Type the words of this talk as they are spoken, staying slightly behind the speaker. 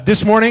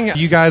This morning,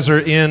 you guys are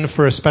in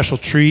for a special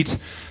treat.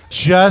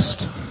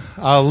 Just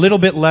a little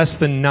bit less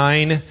than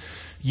 9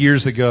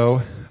 years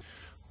ago,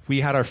 we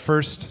had our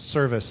first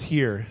service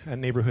here at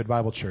Neighborhood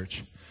Bible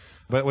Church.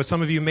 But what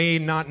some of you may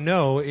not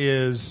know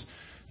is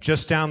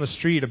just down the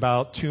street,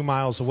 about 2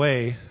 miles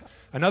away,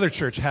 another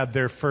church had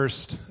their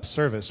first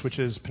service, which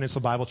is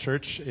Peninsula Bible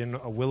Church in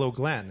Willow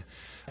Glen.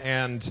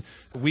 And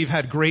we've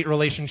had great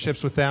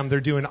relationships with them.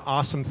 They're doing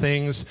awesome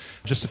things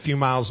just a few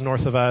miles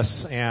north of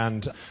us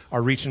and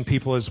are reaching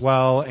people as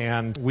well.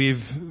 And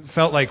we've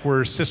felt like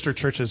we're sister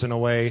churches in a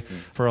way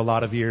for a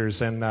lot of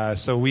years. And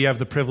so we have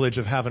the privilege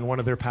of having one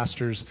of their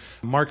pastors,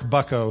 Mark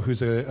Bucko,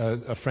 who's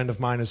a friend of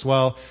mine as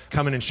well,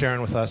 coming and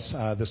sharing with us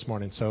this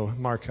morning. So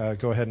Mark,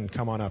 go ahead and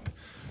come on up,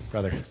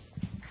 brother.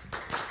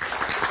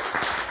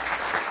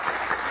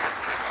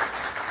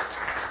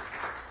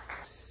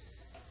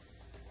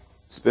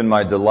 It's been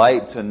my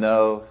delight to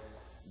know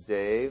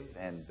Dave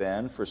and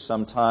Ben for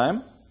some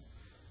time.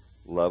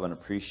 Love and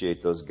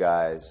appreciate those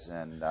guys,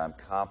 and I'm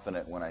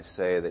confident when I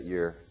say that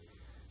you're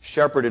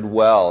shepherded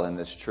well in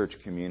this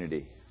church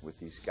community with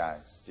these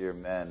guys, dear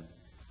men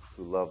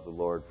who love the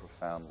Lord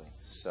profoundly.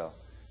 So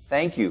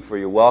thank you for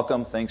your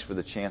welcome. Thanks for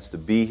the chance to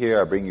be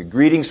here. I bring you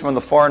greetings from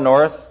the far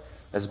north,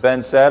 as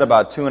Ben said,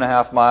 about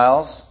 2.5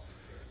 miles.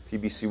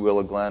 PBC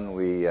Willow Glen,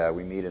 we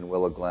meet in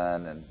Willow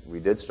Glen, and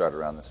we did start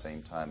around the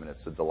same time, and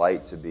it's a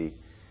delight to be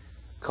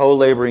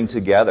co-laboring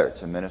together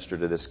to minister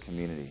to this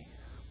community,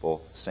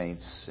 both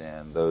saints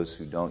and those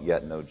who don't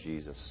yet know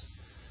Jesus.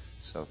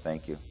 So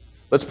thank you.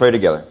 Let's pray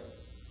together.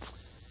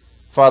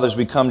 Father, as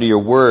we come to your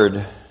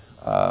word,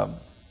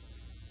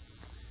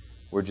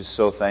 we're just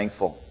so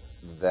thankful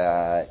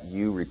that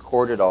you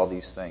recorded all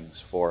these things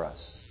for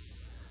us,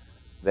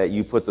 that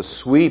you put the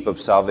sweep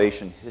of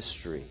salvation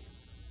history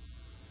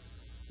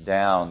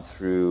down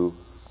through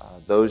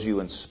those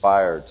you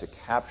inspired to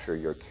capture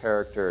your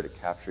character, to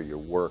capture your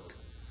work,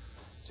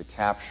 to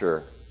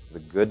capture the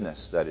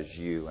goodness that is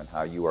you and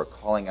how you are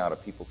calling out a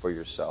people for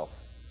yourself,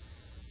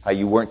 how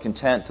you weren't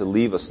content to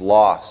leave us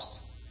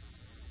lost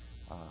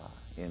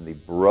in the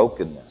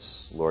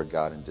brokenness, Lord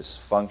God, and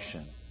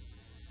dysfunction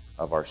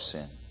of our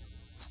sin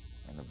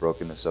and the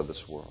brokenness of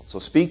this world. So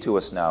speak to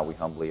us now, we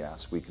humbly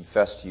ask. We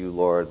confess to you,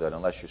 Lord, that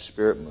unless your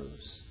Spirit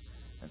moves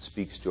and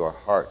speaks to our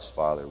hearts,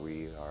 Father,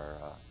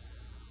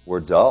 we're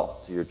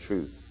dull to your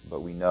truth,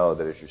 but we know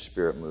that as your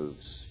Spirit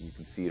moves, you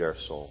can feed our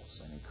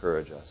souls and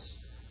encourage us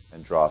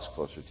and draw us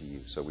closer to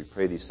you. So we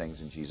pray these things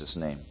in Jesus'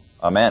 name.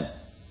 Amen.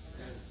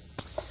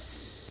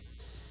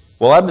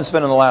 Well, I've been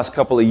spending the last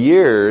couple of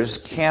years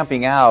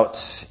camping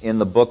out in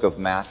the book of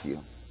Matthew,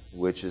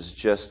 which is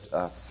just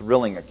a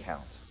thrilling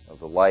account of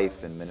the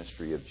life and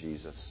ministry of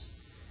Jesus.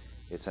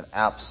 It's an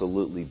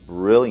absolutely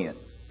brilliant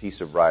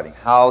piece of writing.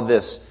 How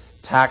this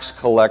tax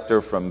collector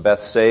from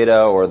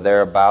Bethsaida or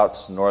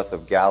thereabouts north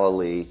of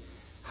Galilee,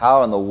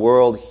 how in the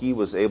world he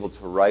was able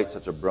to write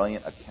such a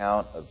brilliant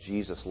account of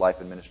Jesus' life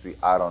and ministry,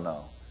 I don't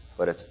know.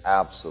 But it's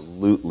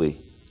absolutely,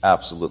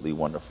 absolutely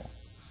wonderful.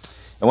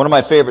 And one of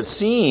my favorite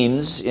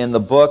scenes in the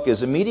book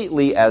is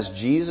immediately as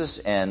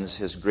Jesus ends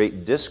his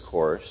great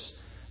discourse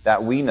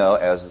that we know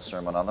as the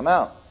Sermon on the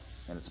Mount.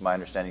 And it's my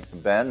understanding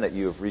from Ben that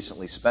you have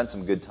recently spent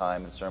some good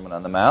time in Sermon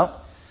on the Mount.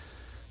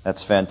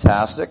 That's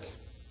fantastic.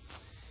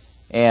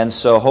 And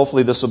so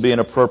hopefully this will be an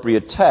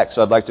appropriate text.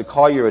 So I'd like to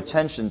call your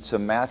attention to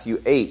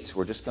Matthew 8.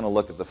 We're just going to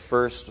look at the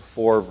first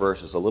 4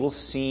 verses. A little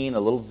scene,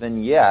 a little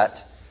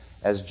vignette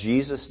as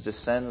Jesus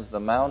descends the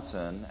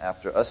mountain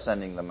after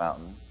ascending the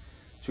mountain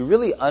to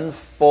really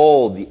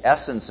unfold the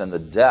essence and the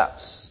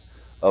depths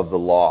of the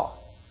law,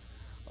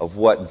 of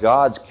what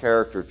God's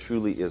character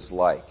truly is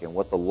like and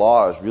what the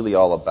law is really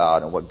all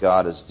about and what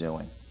God is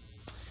doing.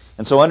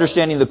 And so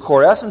understanding the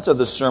core essence of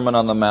the Sermon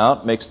on the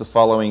Mount makes the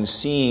following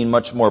scene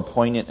much more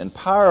poignant and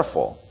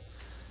powerful.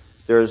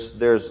 There's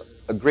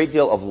a great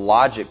deal of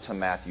logic to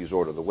Matthew's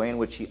order, the way in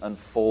which he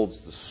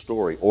unfolds the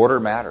story. Order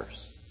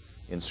matters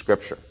in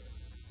Scripture.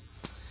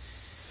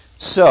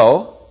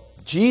 So,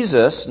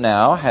 Jesus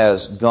now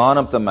has gone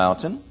up the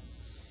mountain.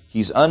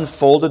 He's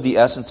unfolded the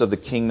essence of the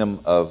kingdom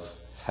of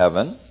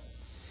heaven.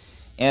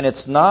 And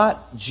it's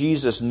not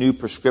Jesus' new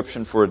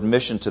prescription for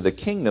admission to the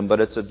kingdom, but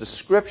it's a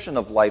description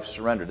of life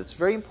surrendered. It's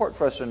very important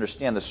for us to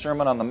understand the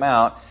Sermon on the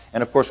Mount.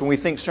 And of course, when we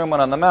think Sermon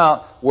on the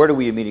Mount, where do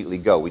we immediately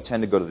go? We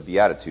tend to go to the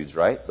Beatitudes,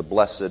 right? The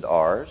blessed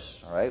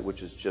are's, right?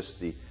 Which is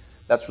just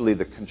that's really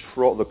the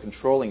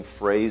controlling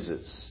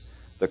phrases,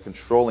 the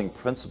controlling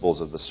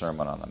principles of the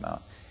Sermon on the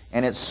Mount.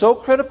 And it's so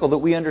critical that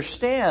we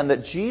understand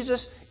that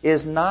Jesus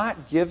is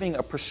not giving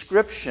a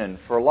prescription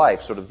for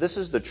life. Sort of, this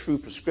is the true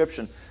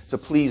prescription to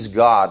please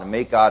God and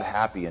make God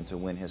happy and to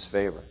win His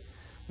favor.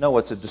 No,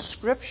 it's a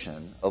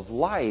description of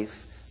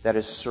life that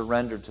is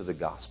surrendered to the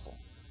gospel,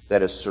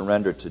 that is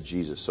surrendered to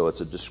Jesus. So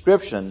it's a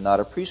description, not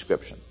a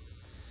prescription.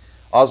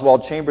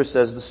 Oswald Chambers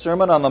says, the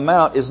Sermon on the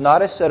Mount is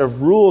not a set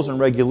of rules and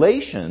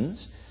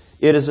regulations.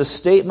 It is a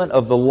statement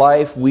of the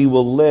life we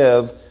will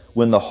live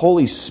when the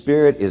Holy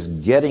Spirit is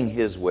getting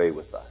His way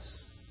with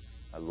us.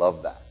 I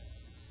love that.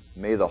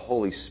 May the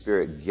Holy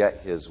Spirit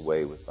get His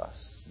way with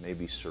us.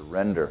 maybe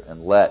surrender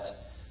and let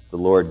the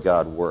Lord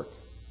God work.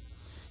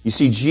 You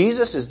see,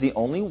 Jesus is the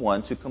only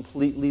one to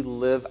completely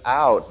live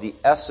out the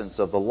essence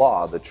of the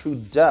law, the true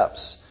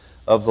depths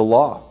of the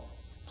law,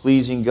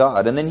 pleasing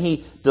God. And then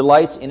he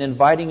delights in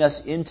inviting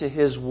us into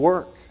his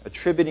work,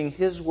 attributing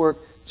his work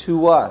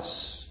to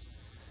us,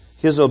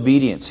 his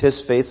obedience, his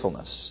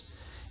faithfulness.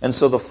 And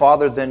so the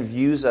Father then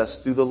views us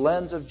through the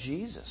lens of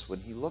Jesus when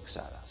he looks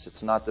at us.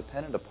 It's not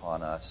dependent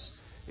upon us,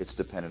 it's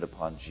dependent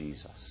upon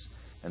Jesus.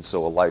 And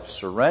so a life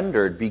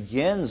surrendered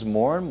begins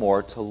more and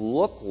more to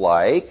look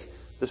like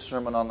the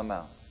Sermon on the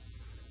Mount.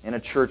 And a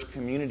church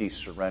community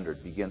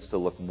surrendered begins to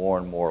look more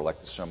and more like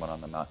the Sermon on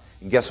the Mount.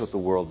 And guess what the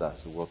world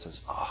does? The world says,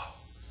 oh,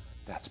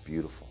 that's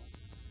beautiful.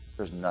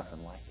 There's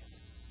nothing like it.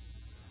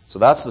 So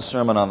that's the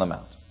Sermon on the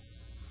Mount.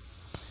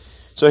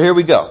 So here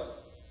we go.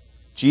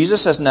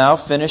 Jesus has now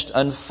finished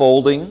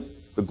unfolding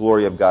the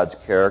glory of God's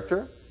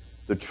character,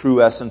 the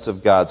true essence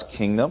of God's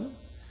kingdom,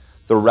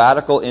 the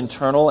radical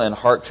internal and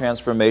heart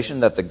transformation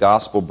that the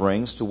gospel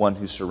brings to one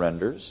who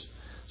surrenders.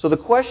 So the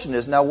question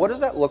is, now what does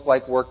that look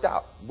like worked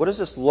out? What does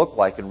this look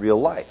like in real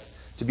life?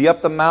 To be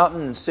up the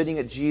mountain and sitting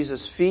at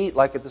Jesus' feet,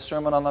 like at the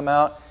Sermon on the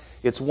Mount,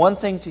 it's one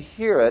thing to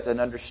hear it and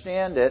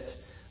understand it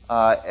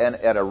and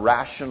at a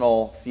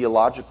rational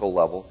theological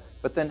level,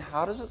 but then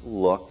how does it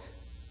look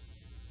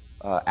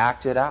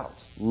acted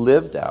out,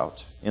 lived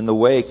out in the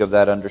wake of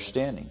that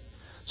understanding?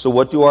 So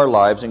what do our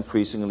lives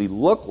increasingly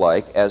look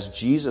like as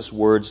Jesus'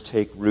 words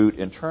take root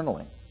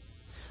internally?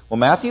 Well,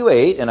 Matthew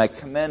 8, and I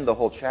commend the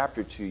whole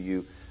chapter to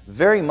you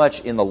very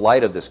much in the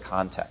light of this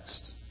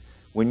context.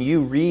 When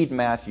you read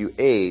Matthew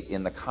 8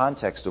 in the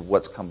context of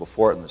what's come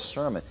before it in the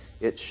sermon,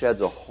 it sheds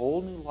a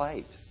whole new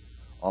light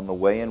on the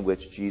way in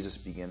which Jesus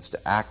begins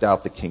to act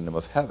out the kingdom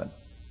of heaven.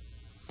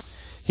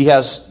 He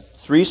has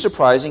three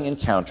surprising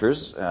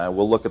encounters.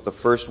 We'll look at the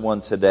first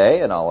one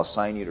today, and I'll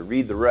assign you to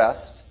read the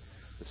rest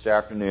this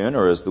afternoon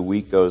or as the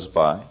week goes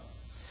by.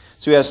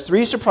 So he has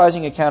three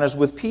surprising encounters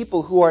with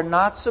people who are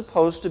not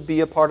supposed to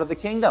be a part of the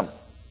kingdom.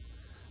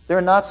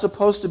 They're not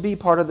supposed to be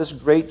part of this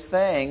great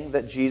thing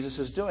that Jesus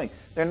is doing.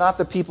 They're not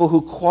the people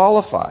who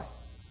qualify.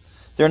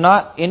 They're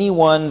not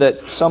anyone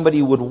that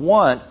somebody would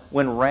want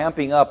when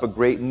ramping up a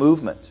great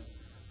movement.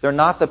 They're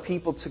not the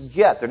people to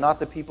get. They're not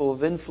the people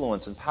of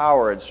influence and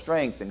power and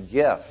strength and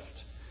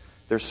gift.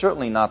 They're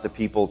certainly not the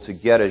people to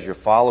get as your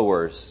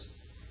followers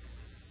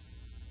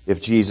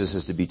if Jesus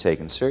is to be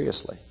taken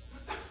seriously.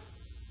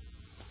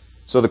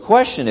 So the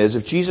question is,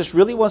 if Jesus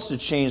really wants to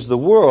change the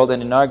world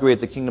and inaugurate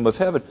the kingdom of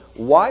heaven,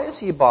 why is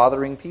he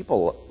bothering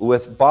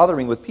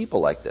with people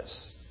like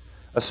this?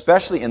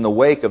 Especially in the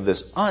wake of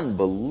this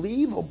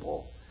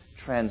unbelievable,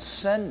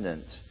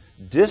 transcendent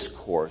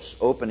discourse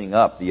opening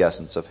up the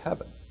essence of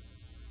heaven.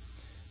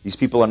 These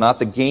people are not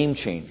the game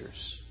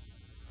changers.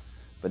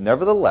 But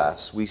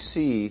nevertheless, we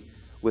see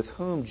with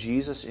whom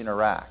Jesus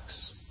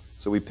interacts.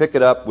 So we pick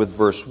it up with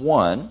verse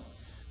 1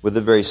 with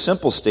a very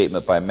simple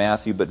statement by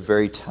Matthew, but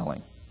very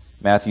telling.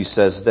 Matthew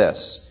says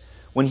this,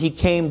 "When he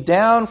came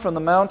down from the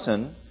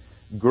mountain,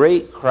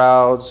 great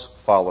crowds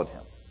followed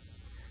him."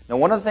 Now,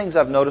 one of the things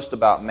I've noticed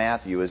about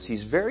Matthew is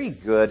he's very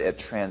good at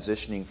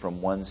transitioning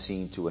from one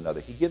scene to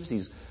another. He gives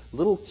these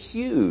little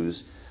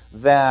cues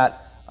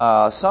that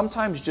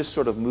sometimes just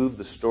sort of move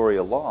the story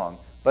along,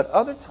 but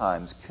other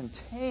times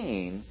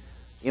contain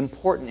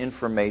important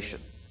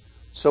information.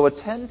 So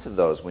attend to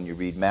those when you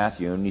read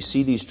Matthew and you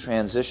see these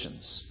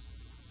transitions.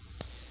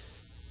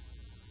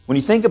 When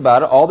you think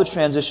about it, all the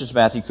transitions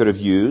Matthew could have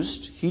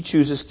used, he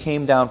chooses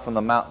came down from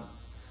the mountain.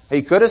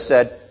 He could have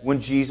said, when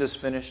Jesus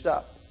finished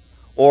up.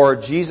 Or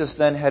Jesus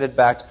then headed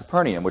back to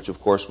Capernaum, which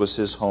of course was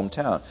his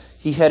hometown.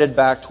 He headed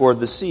back toward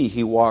the sea.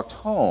 He walked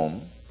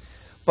home.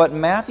 But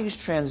Matthew's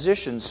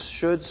transitions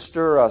should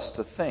stir us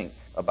to think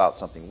about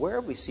something. Where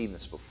have we seen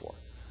this before?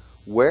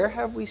 Where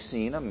have we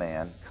seen a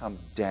man come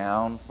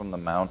down from the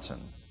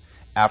mountain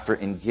after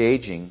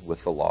engaging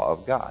with the law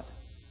of God?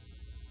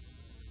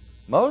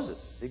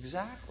 Moses,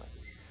 exactly.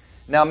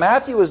 Now,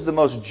 Matthew is the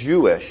most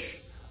Jewish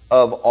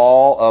of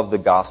all of the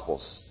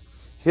Gospels.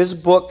 His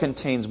book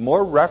contains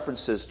more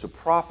references to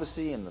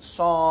prophecy and the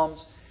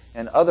Psalms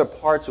and other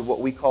parts of what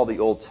we call the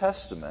Old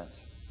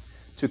Testament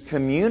to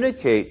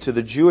communicate to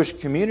the Jewish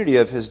community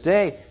of his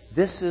day,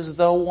 this is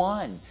the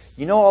one.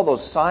 You know all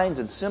those signs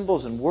and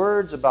symbols and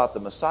words about the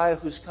Messiah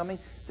who's coming?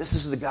 This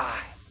is the guy.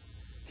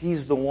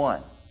 He's the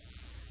one.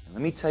 And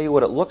let me tell you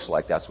what it looks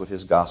like. That's what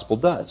his gospel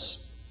does.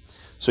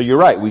 So you're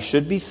right. We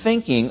should be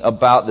thinking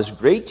about this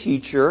great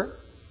teacher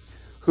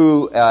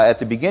who, at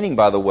the beginning,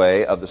 by the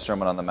way, of the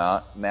Sermon on the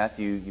Mount,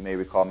 Matthew, you may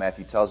recall,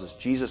 Matthew tells us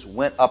Jesus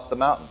went up the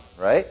mountain,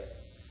 right?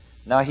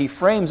 Now he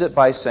frames it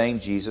by saying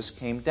Jesus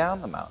came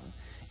down the mountain.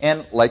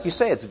 And like you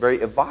say, it's very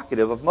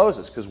evocative of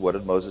Moses, because what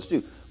did Moses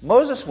do?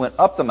 Moses went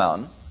up the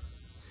mountain,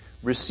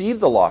 received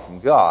the law from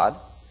God,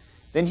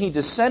 then he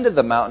descended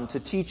the mountain to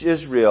teach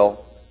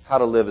Israel how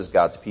to live as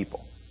God's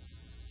people.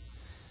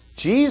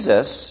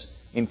 Jesus,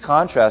 in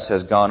contrast,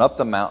 has gone up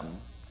the mountain.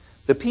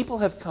 The people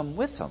have come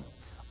with him.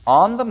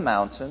 On the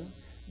mountain,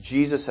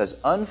 Jesus has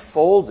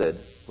unfolded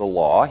the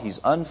law. He's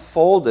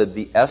unfolded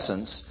the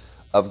essence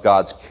of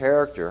God's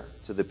character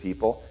to the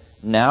people,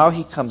 now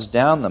he comes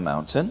down the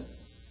mountain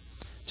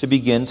to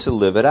begin to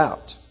live it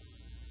out.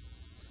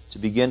 To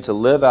begin to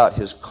live out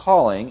his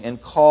calling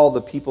and call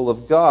the people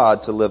of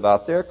God to live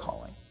out their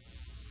calling.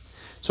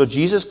 So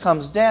Jesus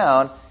comes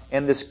down,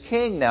 and this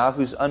king now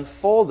who's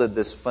unfolded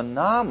this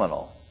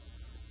phenomenal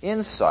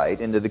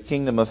insight into the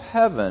kingdom of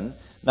heaven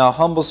now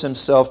humbles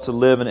himself to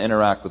live and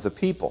interact with the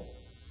people.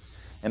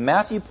 And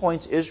Matthew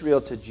points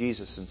Israel to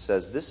Jesus and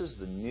says, this is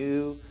the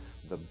new,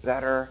 the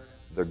better,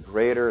 the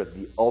greater,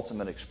 the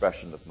ultimate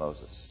expression of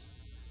Moses.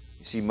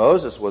 You see,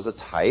 Moses was a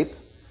type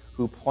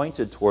who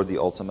pointed toward the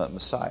ultimate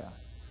Messiah.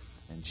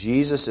 And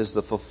Jesus is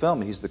the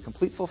fulfillment. He's the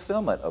complete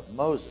fulfillment of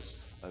Moses,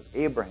 of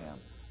Abraham,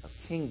 of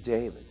King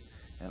David.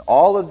 And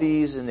all of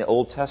these in the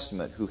Old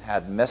Testament who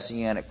had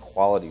messianic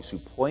qualities, who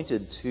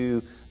pointed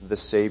to the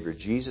Savior.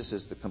 Jesus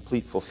is the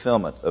complete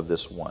fulfillment of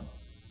this one.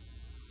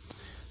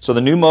 So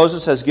the new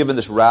Moses has given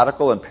this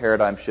radical and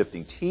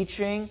paradigm-shifting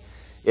teaching.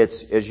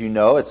 It's, as you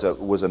know, it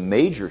was a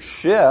major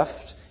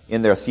shift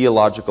in their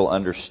theological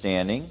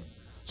understanding.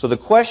 So the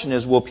question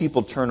is, will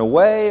people turn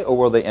away or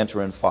will they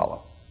enter and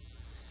follow?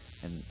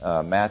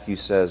 And Matthew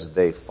says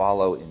they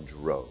follow in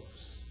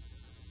droves,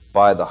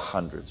 by the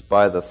hundreds,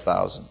 by the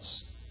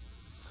thousands.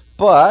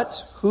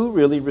 But who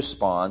really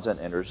responds and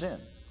enters in?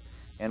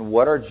 And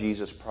what are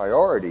Jesus'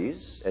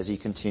 priorities as he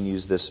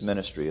continues this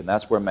ministry? And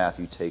that's where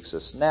Matthew takes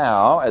us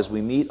now as we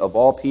meet, of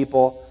all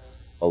people,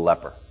 a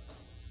leper.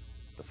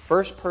 The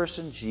first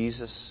person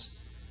Jesus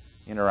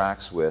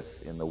interacts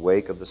with in the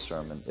wake of the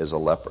sermon is a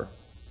leper.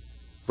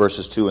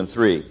 Verses 2 and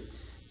 3.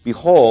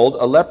 Behold,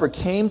 a leper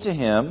came to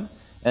him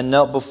and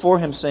knelt before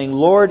him, saying,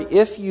 Lord,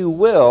 if you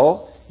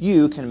will,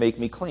 you can make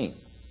me clean.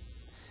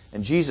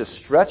 And Jesus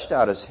stretched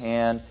out his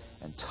hand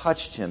and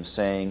touched him,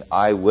 saying,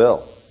 I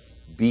will,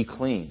 be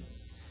clean.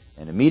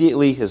 And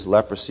immediately his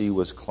leprosy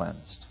was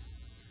cleansed.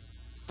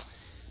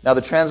 Now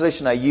the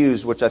translation I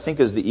use, which I think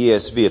is the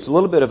ESV, it's a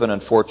little bit of an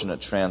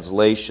unfortunate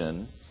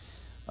translation.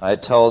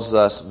 It tells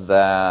us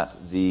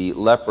that the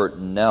leper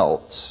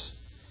knelt,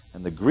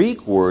 and the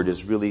Greek word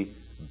is really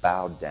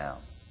bowed down.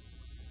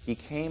 He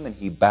came and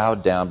he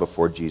bowed down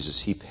before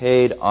Jesus. He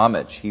paid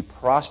homage. He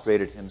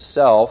prostrated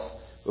himself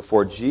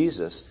before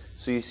Jesus.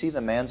 So you see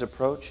the man's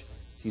approach?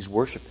 He's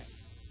worshiping.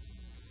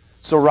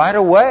 So right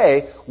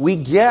away, we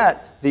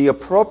get the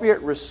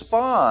appropriate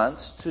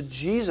response to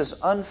Jesus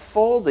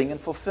unfolding in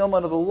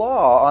fulfillment of the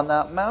law on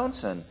that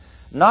mountain.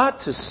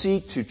 Not to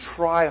seek to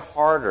try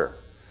harder.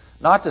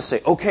 Not to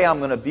say, okay, I'm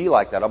going to be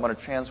like that. I'm going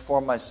to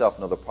transform myself.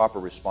 No, the proper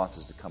response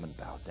is to come and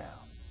bow down.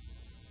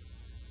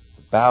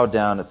 To bow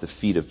down at the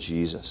feet of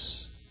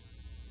Jesus.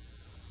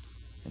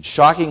 And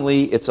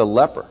shockingly, it's a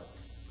leper.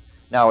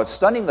 Now, it's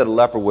stunning that a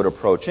leper would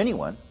approach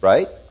anyone,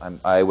 right?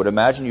 I would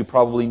imagine you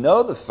probably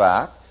know the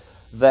fact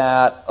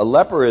that a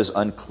leper is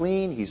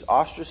unclean, he's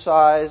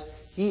ostracized,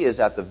 he is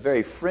at the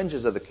very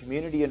fringes of the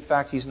community. In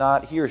fact,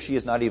 he or she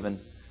is not even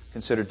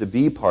considered to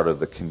be part of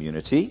the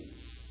community.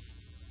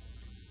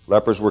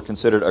 Lepers were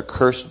considered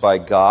accursed by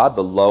God,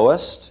 the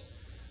lowest,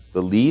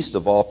 the least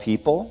of all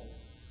people.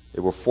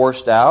 They were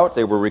forced out.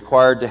 They were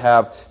required to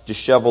have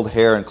disheveled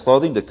hair and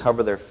clothing to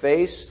cover their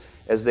face.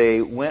 As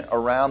they went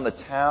around the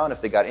town,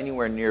 if they got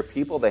anywhere near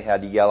people, they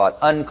had to yell out,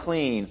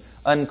 unclean,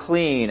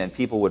 unclean, and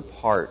people would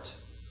part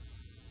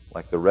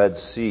like the Red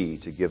Sea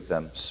to give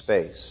them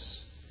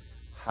space.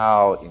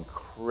 How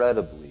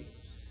incredibly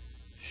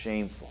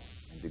shameful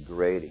and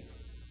degrading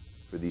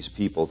for these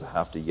people to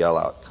have to yell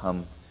out,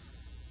 "Come,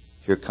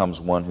 here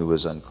comes one who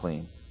is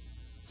unclean."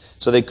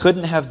 So they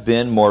couldn't have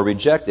been more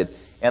rejected.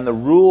 And the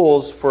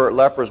rules for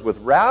lepers with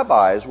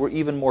rabbis were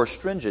even more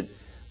stringent.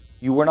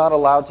 You were not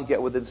allowed to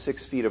get within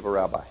 6 feet of a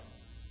rabbi.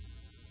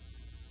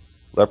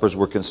 Lepers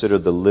were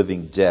considered the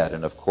living dead,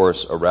 and of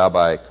course a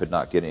rabbi could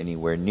not get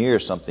anywhere near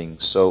something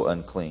so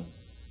unclean.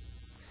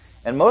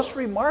 And most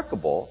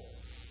remarkable,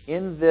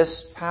 in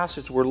this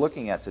passage we're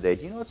looking at today,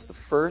 do you know it's the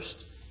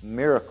first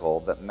miracle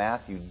that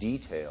Matthew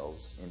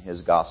details in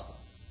his gospel?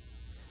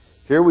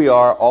 Here we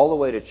are all the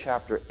way to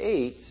chapter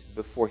 8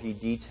 before he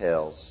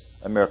details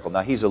a miracle.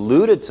 Now he's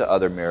alluded to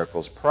other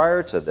miracles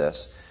prior to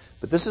this,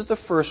 but this is the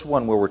first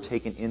one where we're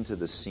taken into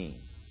the scene,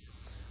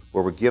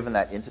 where we're given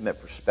that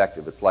intimate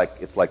perspective. It's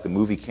like the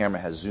movie camera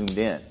has zoomed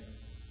in,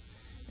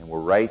 and we're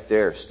right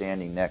there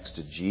standing next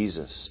to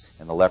Jesus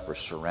and the leper,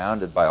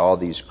 surrounded by all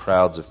these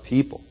crowds of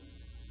people.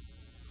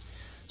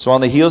 So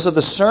on the heels of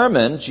the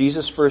sermon,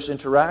 Jesus' first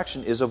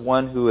interaction is of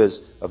one who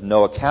is of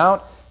no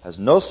account, has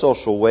no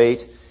social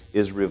weight,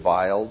 is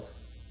reviled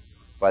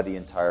by the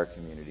entire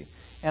community.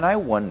 And I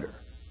wonder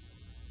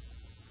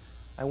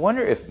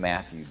if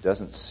Matthew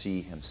doesn't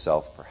see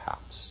himself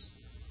perhaps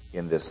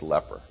in this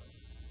leper.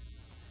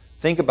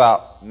 Think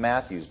about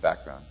Matthew's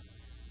background.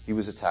 He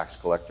was a tax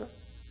collector.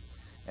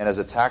 And as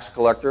a tax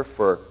collector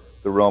for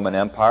the Roman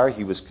Empire,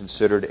 he was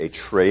considered a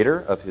traitor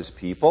of his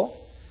people.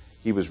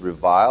 He was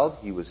reviled.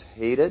 He was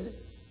hated.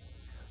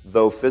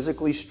 Though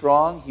physically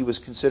strong, he was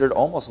considered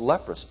almost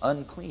leprous,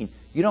 unclean.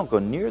 You don't go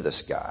near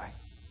this guy,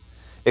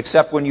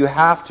 except when you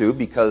have to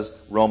because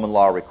Roman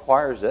law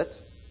requires it.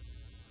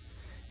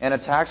 And a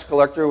tax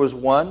collector was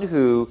one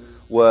who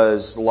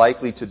was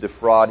likely to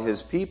defraud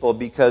his people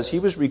because he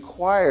was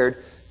required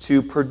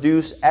to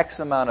produce X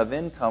amount of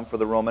income for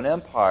the Roman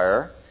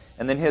Empire,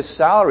 and then his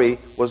salary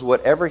was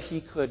whatever he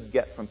could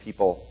get from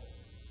people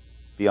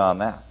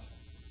beyond that.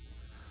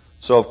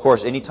 So, of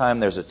course, anytime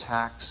there's a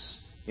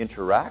tax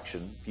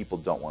interaction, people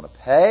don't want to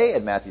pay,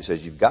 and Matthew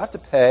says, you've got to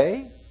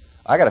pay.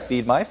 I got to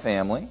feed my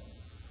family.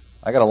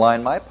 I got to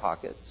line my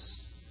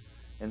pockets.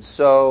 And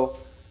so,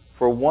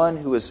 for one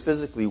who is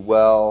physically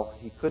well,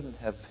 he couldn't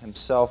have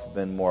himself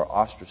been more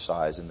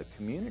ostracized in the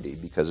community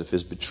because of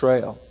his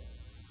betrayal.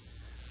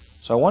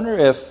 So I wonder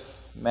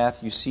if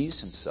Matthew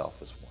sees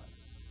himself as one,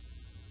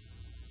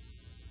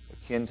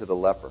 akin to the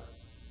leper.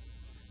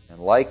 And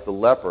like the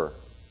leper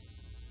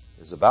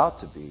is about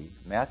to be,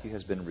 Matthew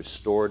has been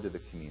restored to the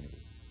community.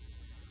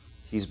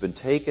 He's been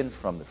taken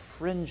from the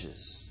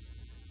fringes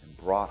and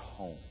brought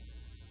home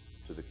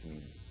to the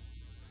community.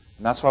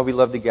 And that's why we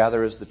love to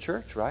gather as the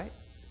church, right?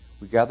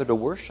 We gather to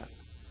worship,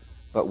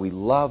 but we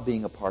love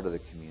being a part of the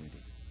community.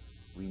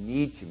 We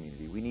need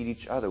community. We need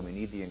each other. We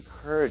need the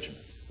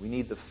encouragement. We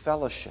need the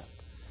fellowship.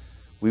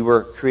 We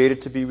were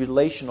created to be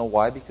relational.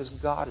 Why? Because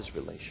God is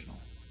relational.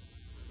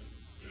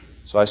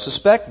 So I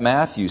suspect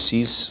Matthew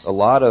sees a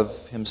lot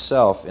of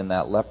himself in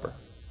that leper.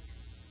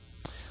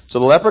 So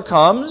the leper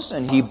comes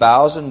and he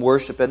bows in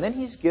worship, and then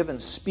he's given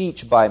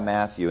speech by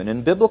Matthew. And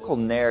in biblical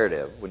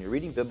narrative, when you're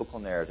reading biblical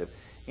narrative,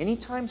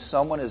 anytime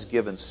someone is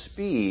given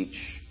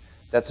speech,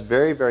 that's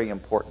very, very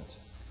important.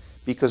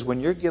 Because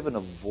when you're given a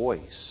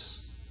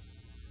voice,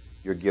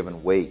 you're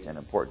given weight and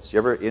importance. You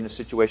ever in a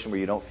situation where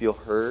you don't feel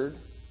heard?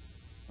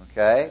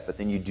 Okay? But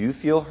then you do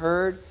feel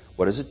heard?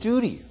 What does it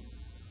do to you?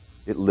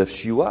 It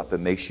lifts you up. It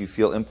makes you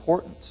feel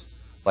important.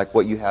 Like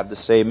what you have to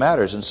say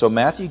matters. And so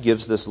Matthew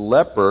gives this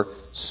leper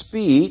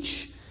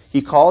speech.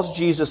 He calls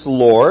Jesus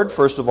Lord,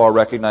 first of all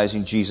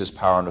recognizing Jesus'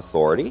 power and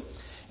authority.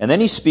 And then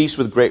he speaks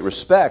with great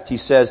respect. He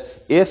says,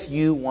 if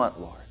you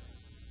want, Lord.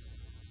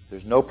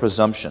 There's no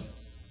presumption.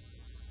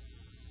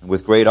 And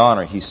with great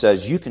honor, he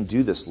says, you can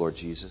do this, Lord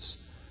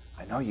Jesus.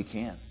 I know you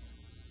can.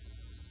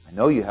 I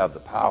know you have the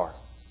power.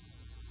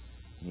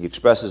 And he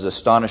expresses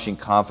astonishing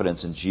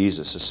confidence in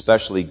Jesus,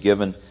 especially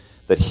given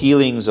that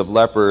healings of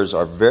lepers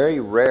are very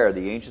rare.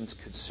 The ancients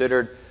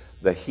considered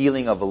the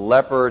healing of a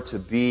leper to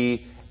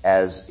be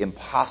as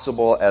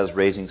impossible as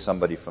raising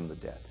somebody from the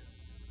dead.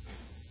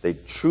 They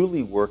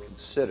truly were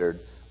considered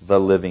the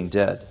living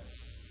dead.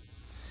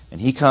 And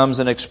he comes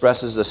and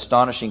expresses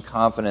astonishing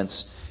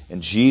confidence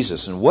in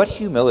Jesus. And what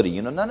humility.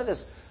 You know, none of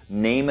this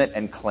name it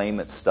and claim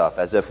it stuff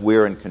as if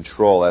we're in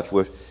control. If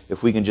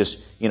we can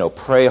just,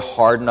 pray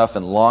hard enough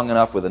and long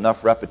enough with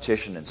enough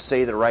repetition and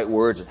say the right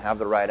words and have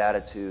the right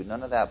attitude.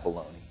 None of that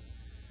baloney.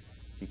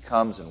 He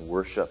comes and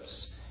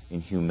worships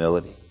in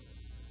humility.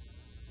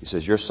 He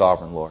says, you're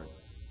sovereign, Lord.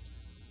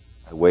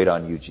 I wait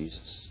on you,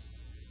 Jesus.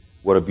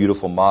 What a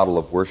beautiful model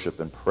of worship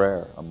and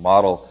prayer. A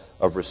model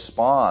of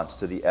response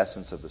to the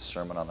essence of the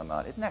Sermon on the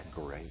Mount. Isn't that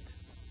great?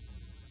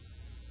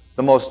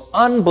 The most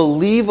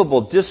unbelievable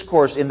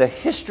discourse in the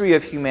history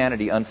of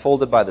humanity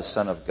unfolded by the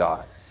Son of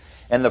God.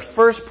 And the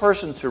first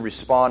person to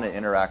respond and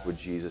interact with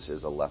Jesus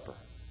is a leper.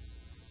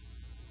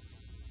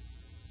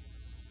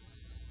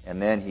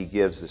 And then he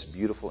gives this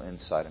beautiful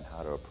insight on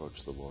how to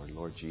approach the Lord.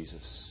 Lord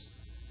Jesus,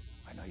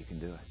 I know you can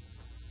do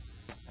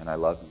it. And I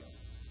love you.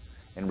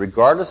 And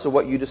regardless of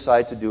what you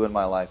decide to do in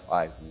my life,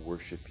 I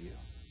worship you.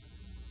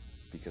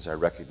 Because I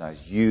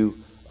recognize you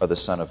are the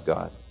Son of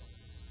God.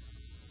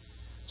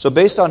 So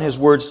based on his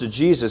words to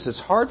Jesus, it's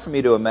hard for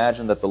me to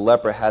imagine that the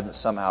leper hadn't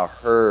somehow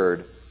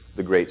heard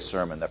the great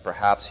sermon, that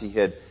perhaps he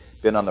had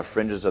been on the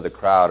fringes of the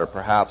crowd, or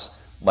perhaps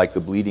like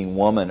the bleeding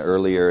woman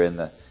earlier in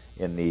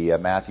the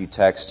Matthew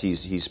text,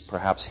 he's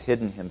perhaps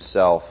hidden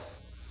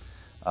himself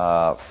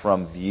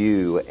from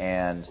view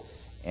and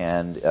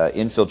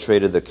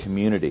infiltrated the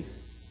community.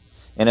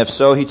 And if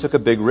so, he took a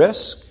big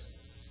risk.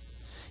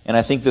 And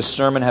I think this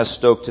sermon has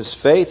stoked his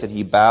faith, and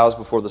he bows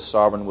before the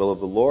sovereign will of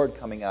the Lord,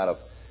 coming out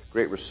of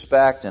great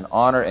respect and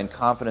honor and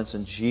confidence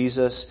in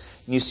Jesus.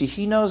 And you see,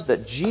 he knows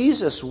that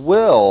Jesus'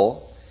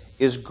 will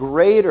is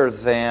greater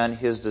than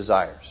his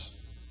desires.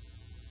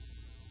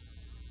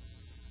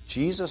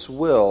 Jesus'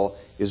 will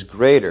is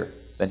greater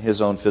than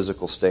his own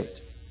physical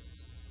state.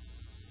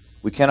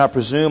 We cannot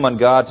presume on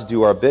God to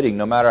do our bidding.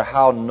 No matter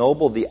how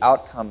noble the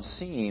outcome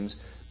seems,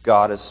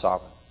 God is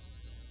sovereign.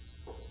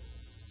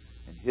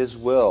 And his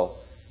will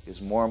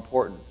is more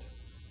important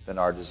than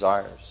our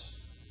desires,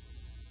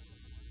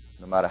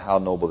 no matter how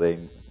noble they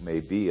may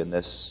be. And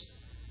this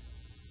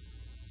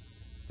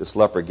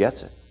leper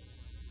gets it.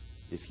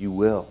 If you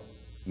will,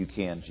 you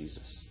can,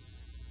 Jesus.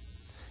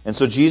 And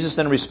so Jesus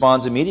then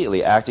responds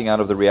immediately, acting out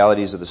of the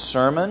realities of the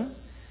sermon.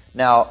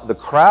 Now, the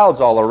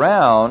crowds all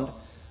around,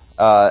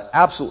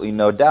 absolutely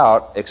no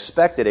doubt,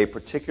 expected a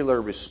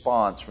particular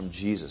response from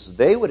Jesus.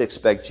 They would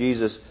expect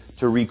Jesus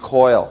to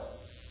recoil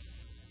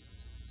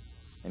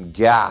and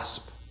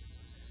gasp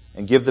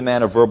and give the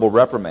man a verbal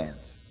reprimand.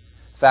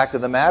 Fact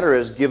of the matter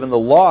is, given the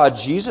law,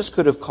 Jesus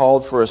could have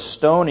called for a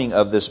stoning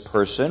of this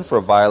person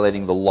for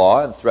violating the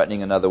law and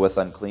threatening another with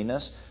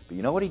uncleanness. But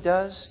you know what he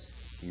does?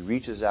 He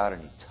reaches out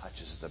and he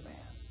touches the man.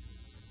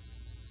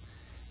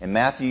 And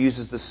Matthew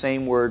uses the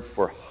same word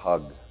for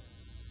hug.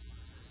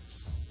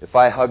 If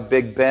I hug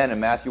Big Ben and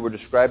Matthew were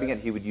describing it,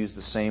 he would use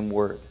the same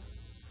word.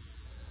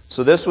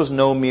 So this was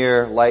no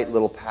mere light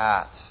little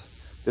pat.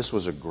 This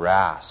was a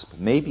grasp,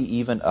 maybe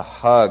even a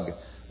hug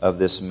of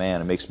this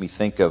man. It makes me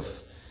think of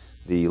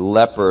the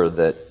leper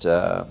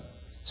that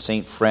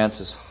St.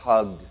 Francis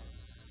hugged.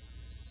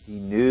 He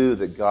knew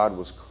that God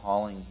was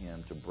calling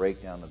him to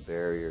break down the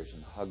barriers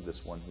and hug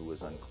this one who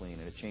was unclean.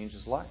 And it changed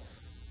his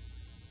life.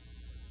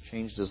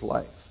 Changed his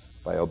life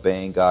by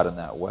obeying God in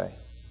that way.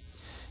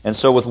 And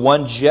so with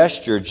one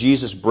gesture,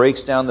 Jesus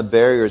breaks down the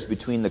barriers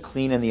between the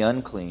clean and the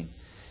unclean.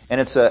 And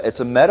it's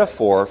a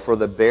metaphor for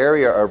the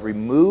barrier of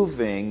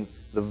removing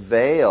the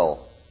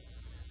veil,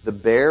 the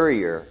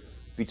barrier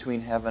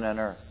between heaven and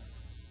earth,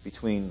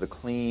 between the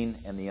clean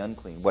and the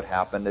unclean. What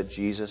happened at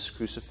Jesus'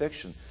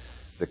 crucifixion?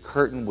 The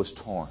curtain was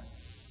torn.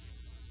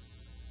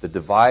 The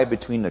divide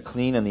between the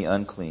clean and the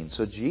unclean.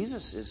 So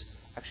Jesus is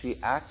actually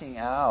acting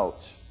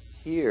out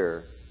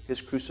here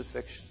his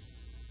crucifixion.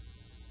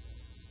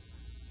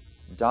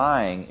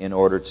 Dying in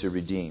order to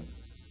redeem.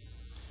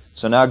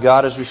 So now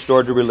God has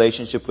restored the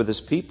relationship with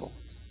his people.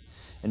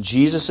 And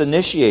Jesus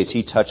initiates.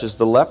 He touches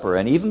the leper.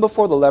 And even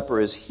before the leper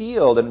is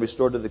healed and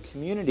restored to the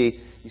community,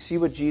 you see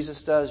what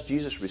Jesus does?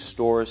 Jesus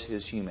restores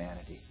his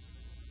humanity.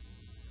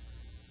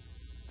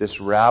 This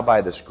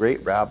rabbi, this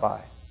great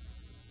rabbi,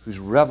 who's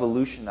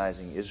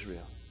revolutionizing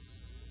Israel,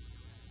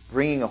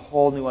 bringing a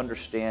whole new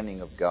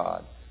understanding of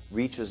God,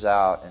 reaches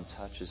out and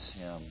touches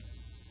him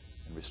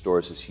and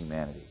restores his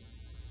humanity.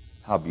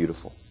 How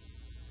beautiful.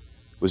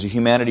 It was a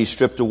humanity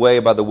stripped away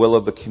by the will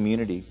of the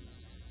community.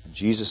 And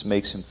Jesus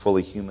makes him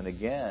fully human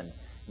again.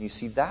 And you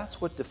see, that's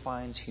what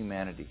defines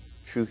humanity,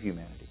 true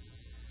humanity.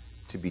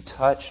 To be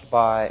touched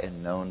by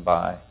and known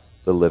by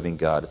the living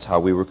God. It's how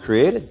we were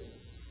created.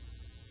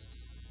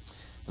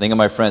 I think of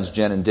my friends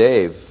Jen and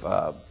Dave.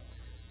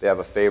 They have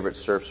a favorite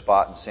surf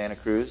spot in Santa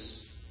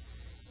Cruz.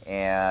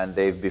 And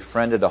they've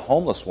befriended a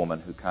homeless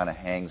woman who kind of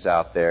hangs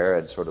out there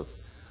and sort of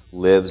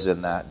lives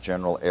in that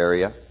general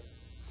area.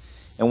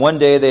 And one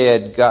day they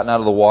had gotten out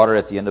of the water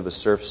at the end of a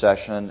surf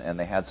session, and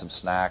they had some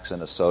snacks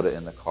and a soda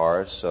in the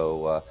car.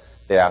 So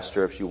they asked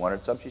her if she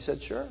wanted some. She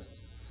said, sure.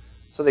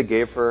 So they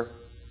gave her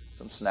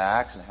some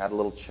snacks and had a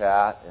little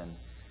chat.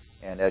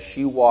 And as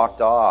she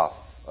walked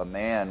off, a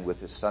man with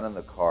his son in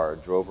the car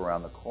drove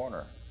around the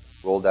corner,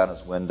 rolled down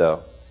his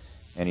window,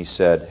 and he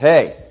said,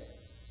 hey,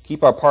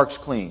 keep our parks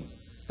clean.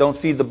 Don't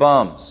feed the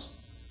bums.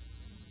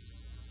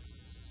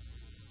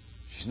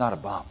 She's not a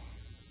bum.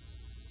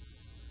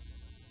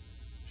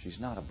 She's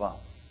not a bum.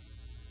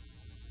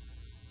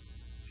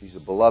 She's a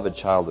beloved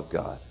child of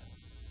God.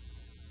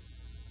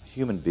 A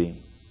human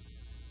being.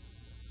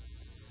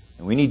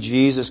 And we need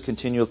Jesus'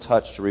 continual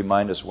touch to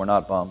remind us we're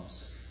not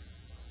bums.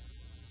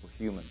 We're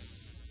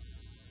humans.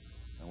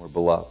 And we're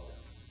beloved.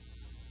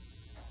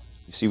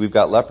 You see, we've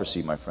got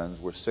leprosy, my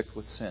friends. We're sick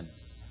with sin.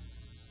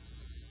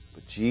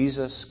 But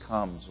Jesus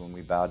comes when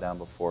we bow down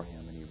before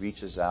him, and he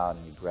reaches out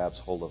and he grabs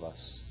hold of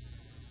us.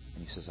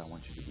 And he says, I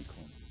want you to be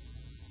clean.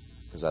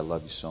 Because I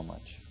love you so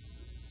much.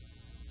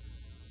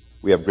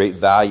 We have great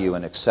value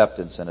and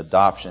acceptance and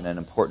adoption and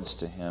importance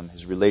to him.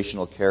 His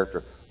relational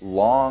character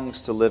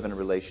longs to live in a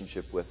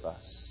relationship with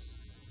us,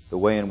 the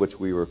way in which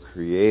we were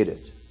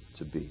created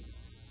to be.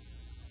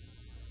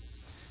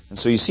 And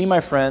so you see, my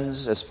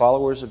friends, as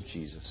followers of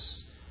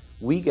Jesus,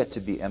 we get to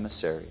be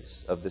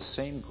emissaries of the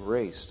same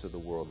grace to the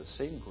world, the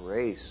same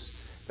grace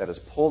that has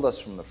pulled us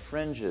from the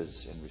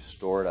fringes and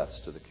restored us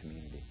to the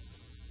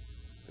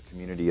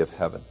community of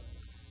heaven.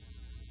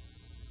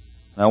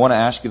 And I want to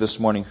ask you this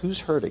morning,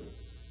 who's hurting?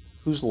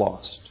 Who's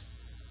lost?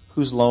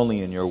 Who's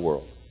lonely in your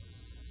world?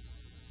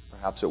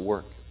 Perhaps at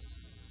work,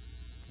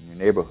 in your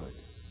neighborhood,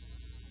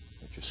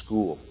 at your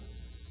school,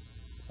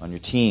 on your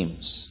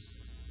teams,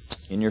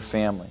 in your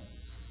family.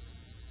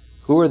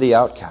 Who are the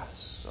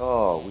outcasts?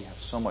 Oh, we have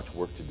so much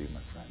work to do, my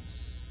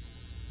friends.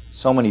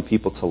 So many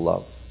people to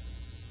love.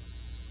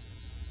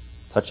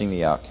 Touching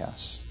the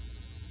outcasts.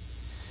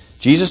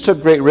 Jesus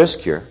took great risk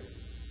here.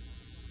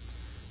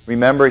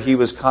 Remember, he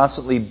was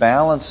constantly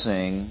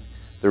balancing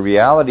the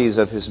realities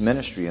of his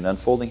ministry and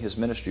unfolding his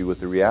ministry with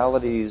the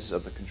realities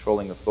of the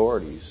controlling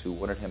authorities who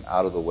wanted him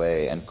out of the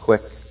way and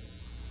quick.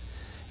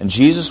 And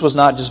Jesus was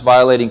not just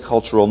violating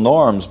cultural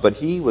norms, but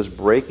he was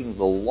breaking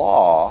the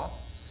law,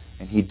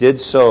 and he did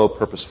so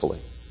purposefully.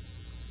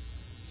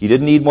 He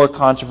didn't need more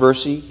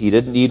controversy. He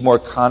didn't need more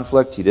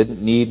conflict. He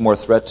didn't need more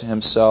threat to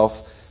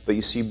himself. But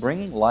you see,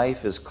 bringing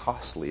life is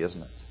costly,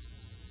 isn't it?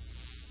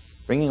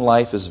 Bringing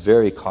life is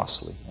very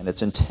costly, and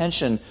it's in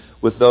tension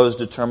with those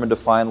determined to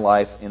find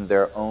life in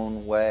their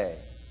own way,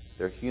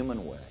 their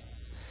human way.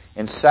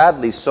 And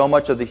sadly, so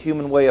much of the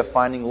human way of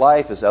finding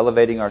life is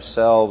elevating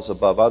ourselves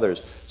above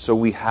others, so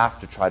we have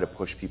to try to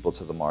push people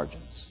to the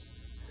margins.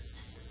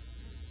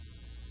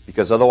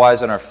 Because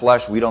otherwise in our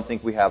flesh we don't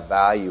think we have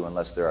value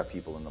unless there are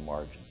people in the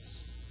margins.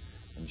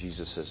 And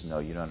Jesus says, no,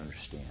 you don't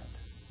understand.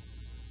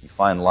 You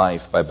find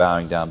life by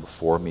bowing down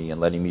before me and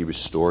letting me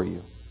restore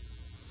you.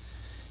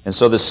 And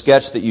so the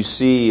sketch that you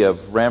see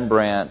of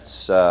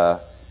Rembrandt's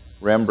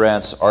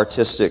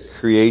artistic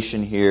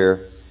creation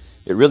here,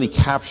 it really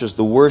captures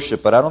the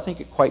worship, but I don't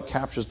think it quite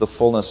captures the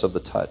fullness of the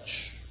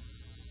touch.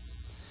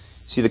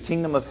 See, the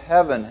kingdom of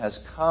heaven has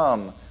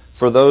come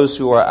for those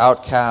who are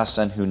outcasts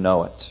and who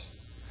know it.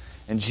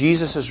 And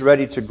Jesus is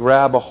ready to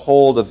grab a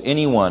hold of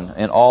anyone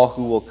and all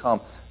who will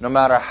come, no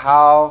matter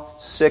how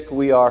sick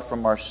we are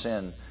from our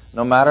sin,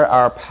 no matter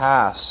our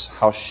past,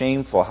 how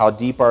shameful, how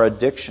deep our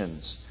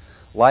addictions.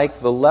 Like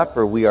the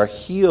leper, we are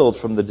healed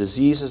from the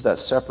diseases that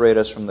separate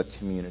us from the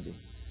community.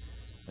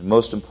 And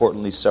most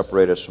importantly,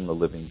 separate us from the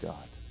living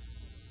God.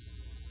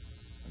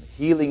 And the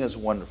healing is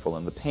wonderful,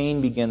 and the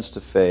pain begins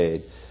to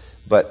fade.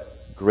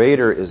 But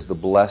greater is the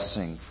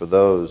blessing for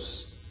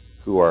those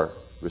who are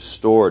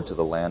restored to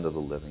the land of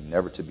the living,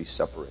 never to be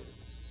separated.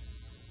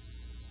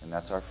 And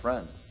that's our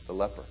friend, the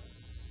leper.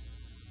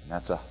 And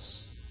that's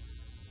us.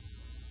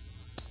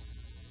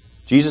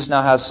 Jesus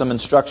now has some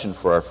instruction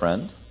for our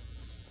friend.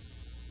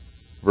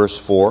 Verse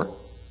 4,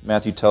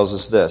 Matthew tells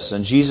us this.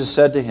 And Jesus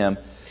said to him,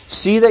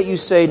 see that you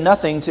say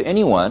nothing to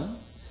anyone,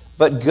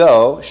 but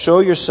go, show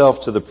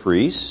yourself to the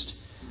priest,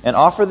 and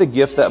offer the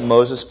gift that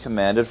Moses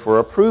commanded for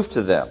a proof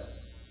to them.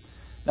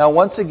 Now,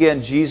 once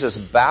again, Jesus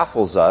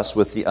baffles us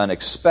with the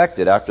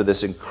unexpected. After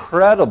this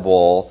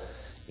incredible,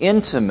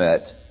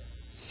 intimate,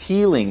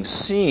 healing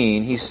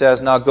scene, he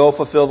says, now go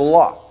fulfill the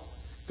law.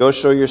 Go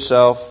show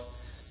yourself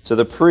to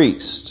the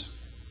priest.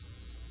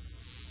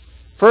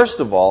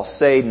 First of all,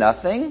 say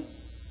nothing?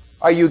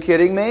 Are you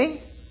kidding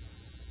me?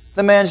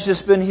 The man's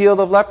just been healed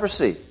of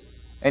leprosy,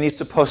 and he's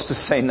supposed to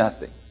say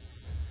nothing.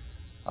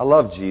 I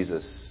love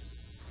Jesus'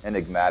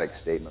 enigmatic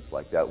statements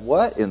like that.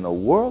 What in the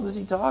world is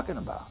he talking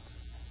about?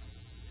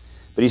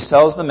 But he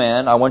tells the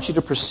man, I want you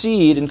to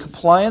proceed in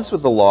compliance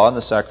with the law and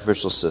the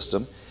sacrificial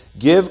system.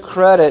 Give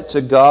credit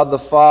to God the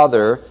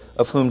Father,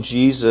 of whom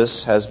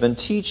Jesus has been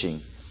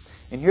teaching.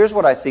 And here's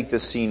what I think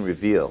this scene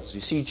reveals.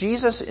 You see,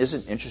 Jesus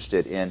isn't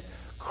interested in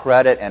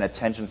credit and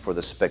attention for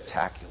the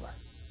spectacular.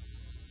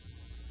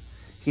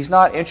 He's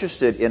not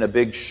interested in a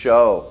big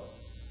show.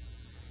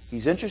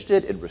 He's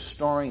interested in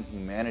restoring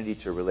humanity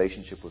to a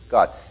relationship with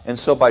God. And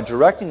so by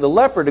directing the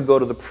leper to go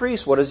to the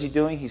priest, what is he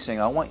doing? He's saying,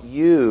 I want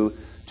you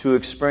to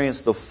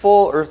experience the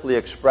full earthly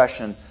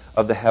expression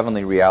of the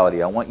heavenly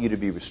reality. I want you to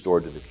be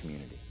restored to the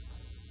community.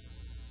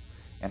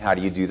 And how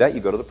do you do that? You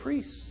go to the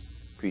priest.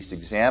 The priest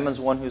examines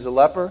one who's a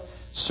leper,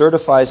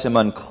 certifies him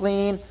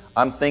unclean.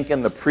 I'm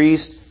thinking the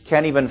priest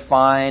can't even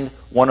find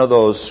one of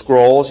those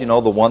scrolls, the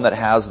one that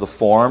has the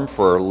form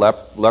for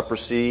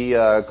leprosy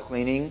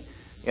cleaning,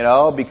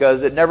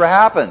 because it never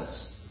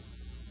happens.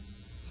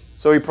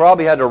 So he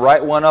probably had to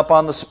write one up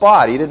on the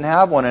spot. He didn't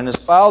have one in his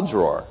file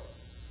drawer.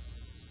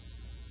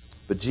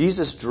 But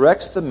Jesus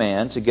directs the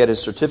man to get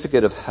his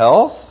certificate of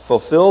health,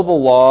 fulfill the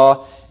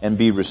law, and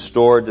be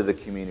restored to the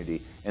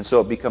community. And so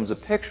it becomes a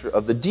picture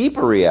of the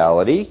deeper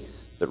reality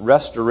that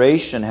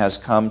restoration has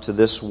come to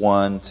this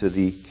one, to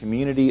the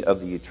community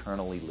of the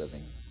eternally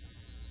living,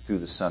 through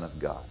the Son of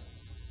God.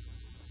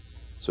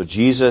 So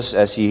Jesus,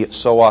 as he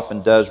so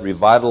often does,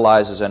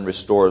 revitalizes and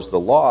restores the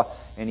law,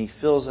 and he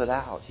fills it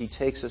out. He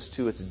takes us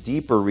to its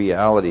deeper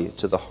reality,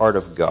 to the heart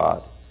of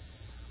God.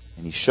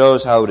 And he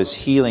shows how it is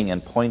healing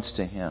and points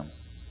to him.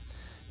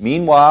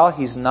 Meanwhile,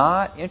 he's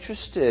not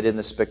interested in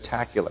the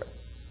spectacular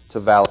to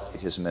validate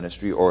his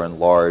ministry or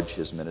enlarge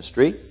his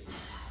ministry.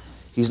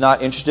 He's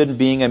not interested in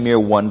being a mere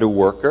wonder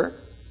worker.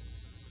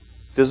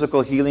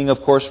 Physical healing,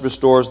 of course,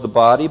 restores the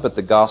body, but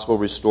the gospel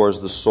restores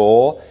the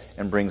soul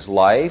and brings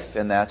life,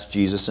 and that's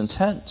Jesus'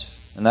 intent.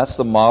 And that's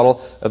the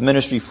model of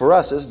ministry for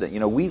us, isn't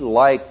it? We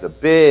like the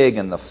big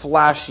and the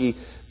flashy,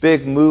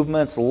 big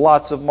movements,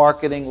 lots of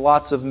marketing,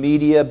 lots of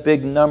media,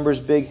 big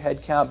numbers, big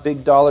head count,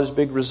 big dollars,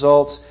 big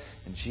results.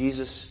 And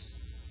Jesus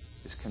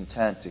is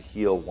content to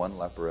heal one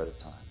leper at a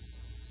time.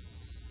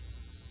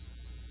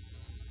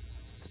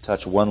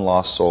 Touch one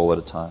lost soul at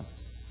a time,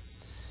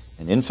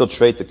 and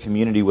infiltrate the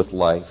community with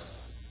life.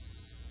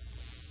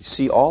 You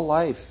see, all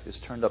life is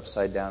turned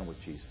upside down with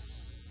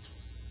Jesus.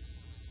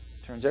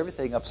 It turns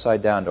everything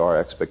upside down to our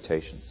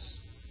expectations.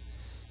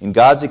 In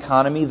God's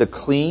economy, the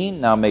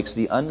clean now makes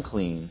the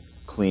unclean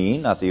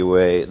clean, not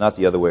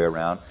the other way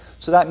around.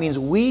 So that means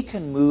we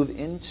can move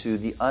into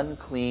the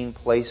unclean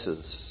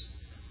places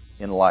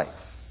in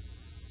life.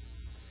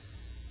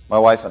 My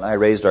wife and I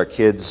raised our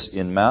kids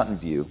in Mountain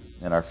View.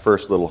 And our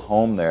first little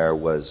home there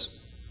was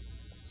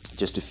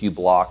just a few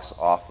blocks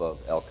off of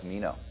El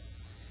Camino.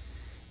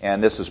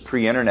 And this was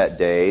pre-internet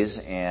days,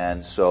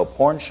 and so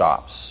porn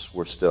shops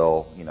were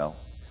still,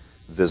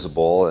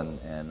 visible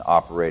and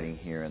operating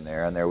here and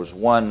there. And there was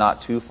one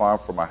not too far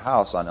from our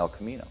house on El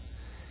Camino.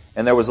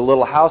 And there was a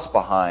little house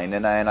behind,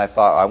 and I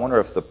thought, I wonder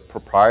if the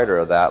proprietor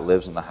of that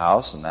lives in the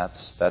house, and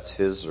that's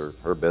his or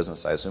her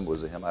business. I assume it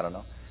was him, I don't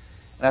know.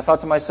 And I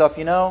thought to myself,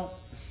 I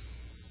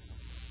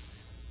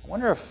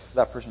wonder if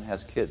that person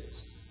has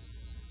kids.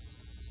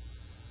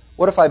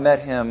 What if I met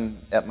him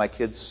at my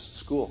kid's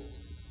school,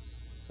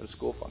 at a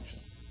school function?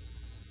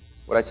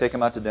 Would I take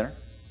him out to dinner?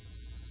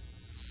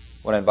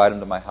 Would I invite him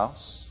to my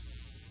house?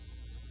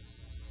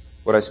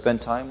 Would I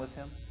spend time with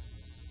him?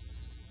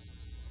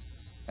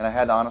 And I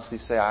had to honestly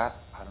say, I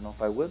don't know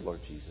if I would,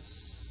 Lord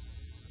Jesus.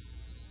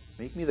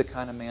 Make me the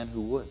kind of man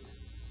who would.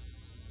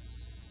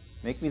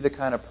 Make me the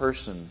kind of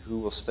person who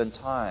will spend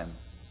time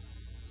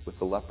with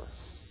the leper.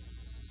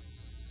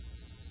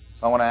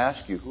 So I want to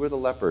ask you, who are the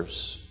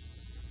lepers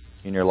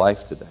in your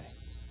life today?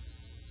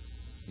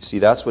 You see,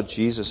 that's what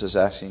Jesus is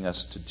asking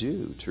us to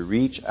do, to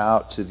reach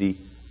out to the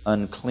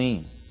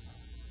unclean,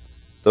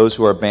 those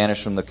who are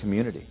banished from the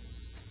community.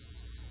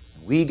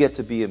 We get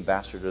to be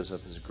ambassadors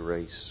of His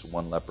grace,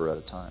 one leper at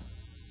a time.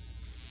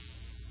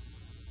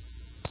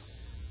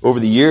 Over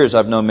the years,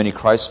 I've known many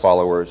Christ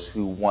followers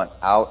who want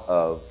out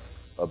of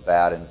a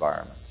bad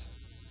environment.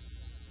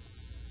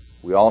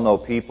 We all know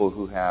people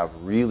who have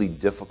really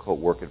difficult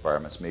work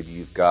environments. Maybe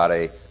you've got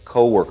a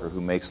coworker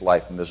who makes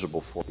life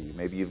miserable for you.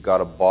 Maybe you've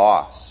got a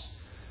boss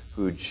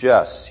who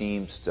just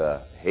seems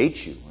to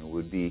hate you and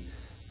would be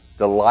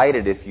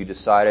delighted if you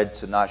decided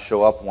to not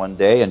show up one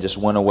day and just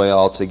went away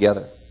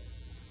altogether.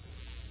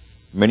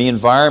 Many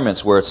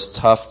environments where it's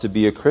tough to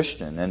be a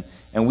Christian.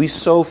 And we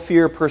so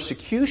fear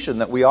persecution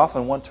that we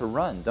often want to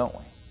run, don't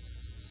we?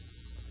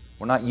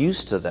 We're not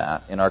used to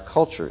that in our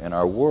culture, in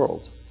our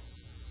world.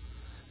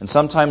 And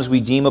sometimes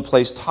we deem a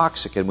place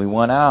toxic and we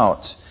want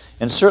out.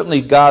 And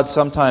certainly God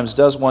sometimes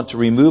does want to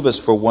remove us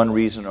for one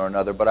reason or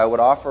another. But I would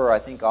offer, I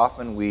think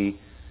often we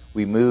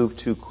move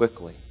too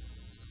quickly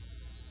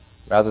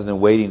rather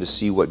than waiting to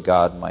see what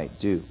God might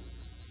do.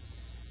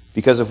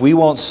 Because if we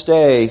won't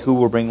stay, who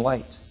will bring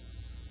light?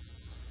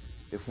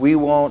 If we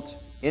won't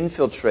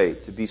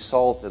infiltrate to be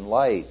salt and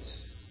light,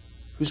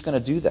 who's going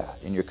to do that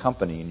in your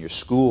company, in your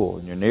school,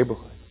 in your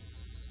neighborhood,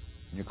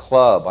 in your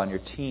club, on your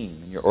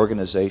team, in your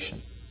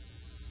organization?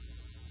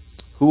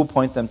 Who will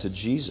point them to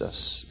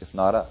Jesus if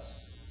not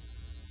us?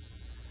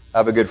 I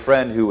have a good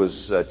friend who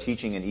was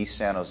teaching in East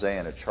San Jose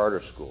in a charter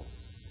school,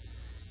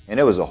 and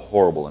it was a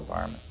horrible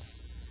environment.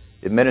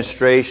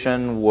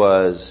 Administration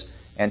was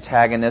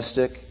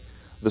antagonistic.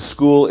 The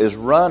school is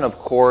run, of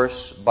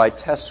course, by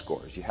test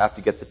scores. You have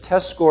to get the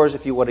test scores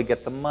if you want to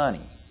get the money.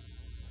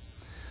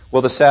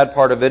 Well, the sad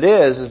part of it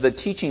is that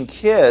teaching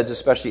kids,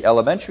 especially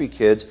elementary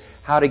kids,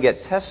 how to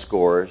get test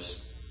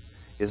scores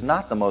is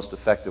not the most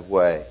effective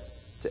way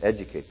to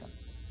educate them,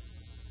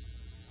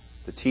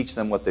 to teach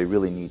them what they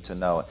really need to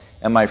know.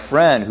 And my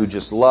friend, who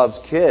just loves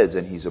kids,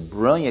 and he's a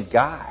brilliant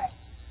guy,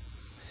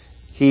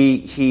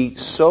 he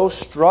so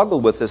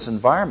struggled with this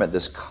environment,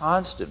 this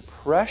constant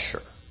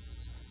pressure.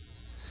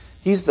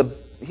 He was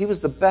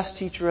the best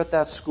teacher at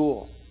that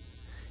school.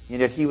 And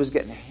yet he was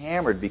getting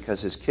hammered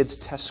because his kids'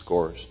 test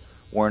scores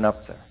weren't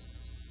up there.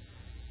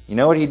 You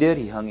know what he did?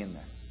 He hung in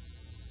there.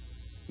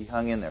 He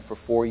hung in there for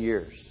 4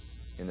 years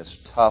in this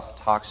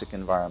tough, toxic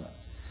environment.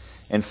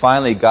 And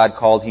finally, God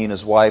called he and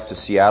his wife to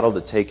Seattle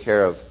to take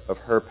care of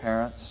her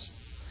parents.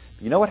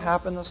 You know what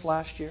happened this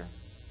last year?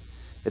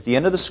 At the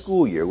end of the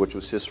school year, which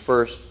was his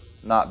first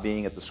not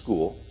being at the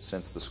school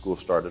since the school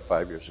started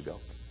 5 years ago,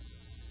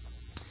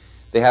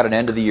 they had an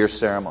end-of-the-year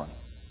ceremony.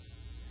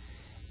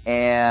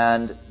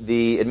 And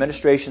the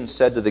administration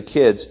said to the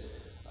kids,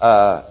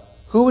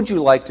 who would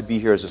you like to be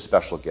here as a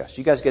special guest?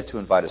 You guys get to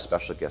invite a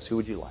special guest. Who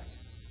would you like?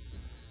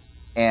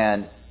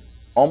 And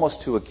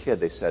almost to a kid,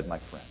 they said, my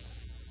friend,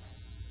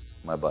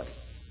 my buddy.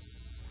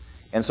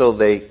 And so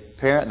the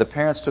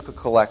parents took a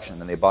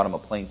collection and they bought him a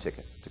plane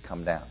ticket to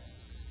come down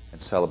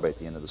and celebrate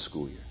the end of the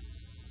school year.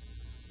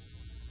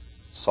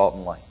 Salt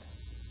and light.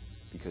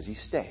 Because he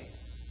stayed.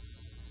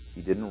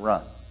 He didn't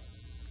run.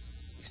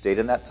 He stayed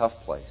in that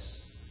tough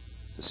place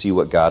to see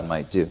what God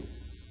might do.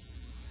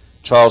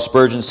 Charles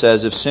Spurgeon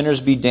says, if sinners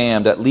be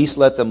damned, at least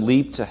let them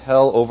leap to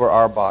hell over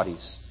our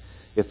bodies.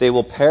 If they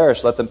will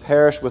perish, let them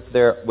perish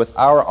with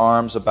our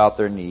arms about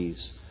their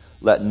knees.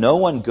 Let no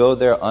one go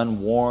there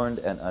unwarned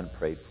and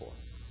unprayed for.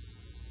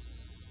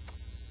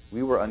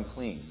 We were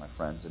unclean, my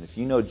friends. And if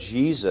you know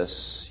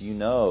Jesus, you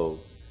know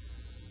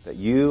that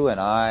you and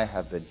I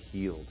have been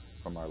healed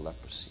from our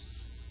leprosy.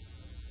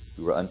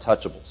 We were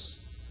untouchables.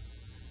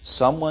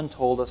 Someone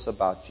told us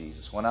about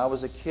Jesus. When I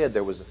was a kid,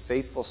 there was a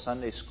faithful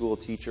Sunday school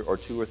teacher or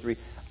 2 or 3.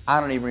 I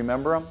don't even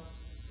remember them,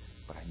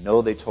 but I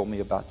know they told me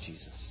about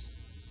Jesus.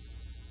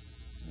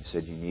 And they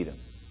said, you need him,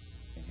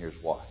 and here's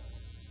why.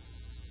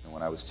 And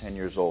when I was 10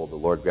 years old, the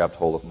Lord grabbed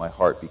hold of my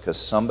heart because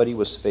somebody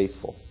was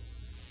faithful.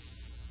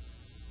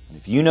 And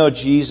if you know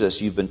Jesus,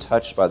 you've been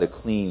touched by the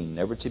clean,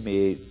 never to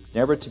be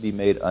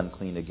made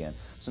unclean again.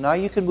 So now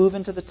you can move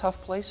into the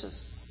tough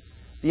places,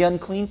 the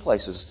unclean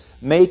places.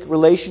 Make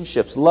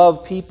relationships,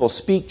 love people,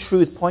 speak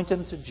truth, point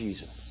them to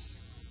Jesus.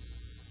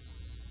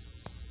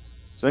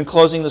 So in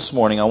closing this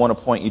morning, I want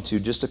to point you to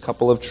just a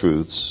couple of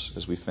truths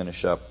as we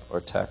finish up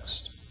our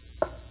text.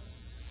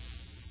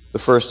 The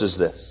first is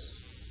this.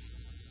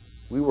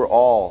 We were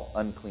all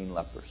unclean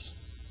lepers.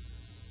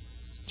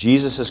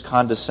 Jesus has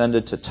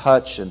condescended to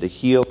touch and to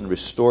heal and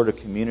restore a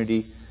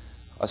community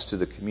us to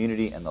the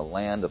community and the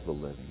land of the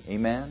living.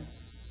 Amen?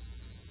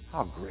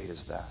 How great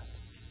is that?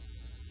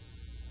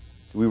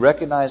 Do we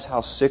recognize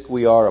how sick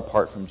we are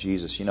apart from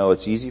Jesus? You know,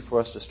 it's easy for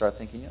us to start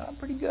thinking, I'm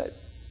pretty good.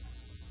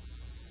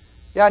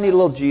 Yeah, I need a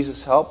little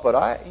Jesus help, but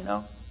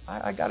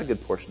I got a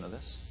good portion of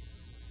this.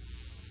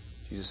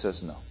 Jesus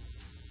says, no.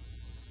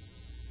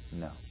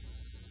 No.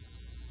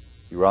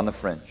 You're on the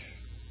fringe.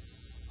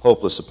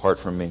 Hopeless apart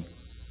from me.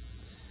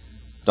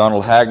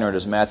 Donald Hagner, in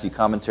his Matthew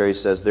commentary,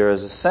 says, there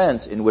is a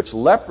sense in which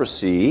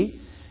leprosy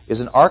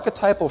is an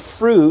archetypal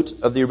fruit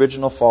of the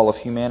original fall of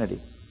humanity.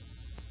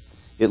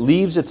 It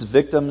leaves its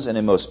victims in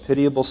a most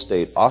pitiable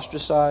state,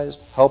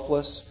 ostracized,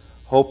 helpless,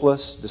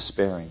 hopeless,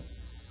 despairing.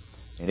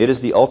 And it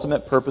is the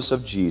ultimate purpose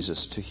of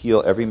Jesus to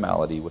heal every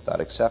malady without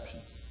exception.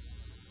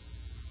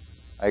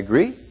 I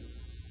agree.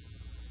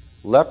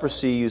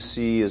 Leprosy, you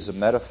see, is a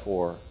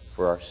metaphor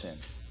for our sin.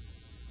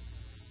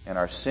 And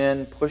our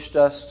sin pushed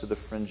us to the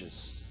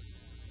fringes.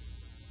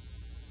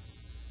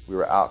 We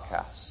were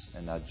outcasts,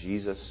 and now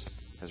Jesus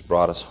has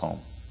brought us home.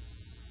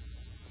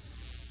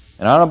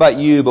 And I don't know about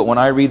you, but when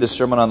I read the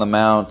Sermon on the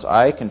Mount,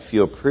 I can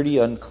feel pretty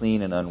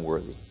unclean and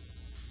unworthy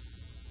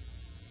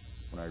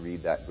when I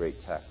read that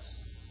great text.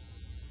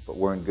 But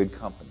we're in good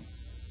company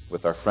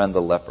with our friend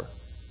the leper,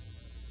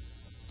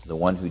 the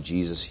one who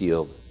Jesus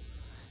healed.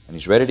 And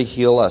He's ready to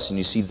heal us. And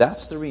you see,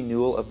 that's the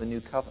renewal of the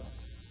new covenant.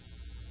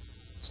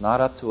 It's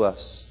not up to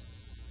us.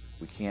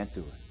 We can't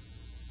do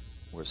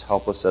it. We're as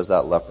helpless as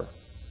that leper.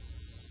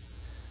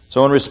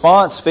 So in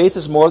response, faith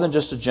is more than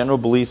just a general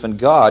belief in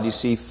God. You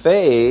see,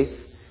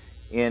 faith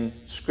in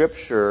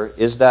Scripture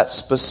is that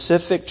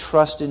specific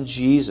trust in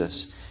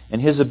Jesus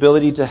and His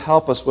ability to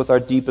help us with our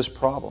deepest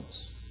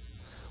problems.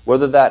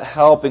 Whether that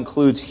help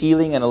includes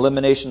healing and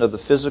elimination of the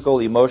physical,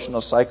 emotional,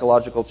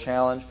 psychological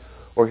challenge,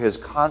 or His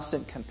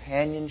constant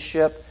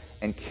companionship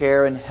and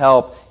care and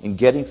help in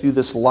getting through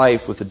this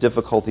life with the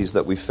difficulties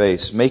that we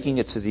face, making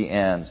it to the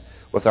end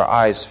with our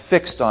eyes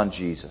fixed on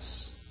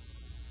Jesus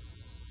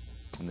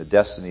and the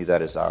destiny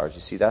that is ours.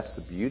 You see, that's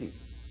the beauty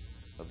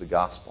of the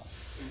gospel.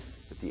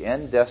 That the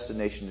end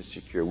destination is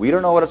secure. We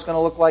don't know what it's going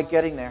to look like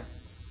getting there.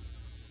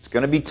 It's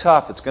going to be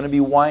tough. It's going to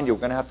be windy. We're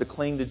going to have to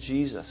cling to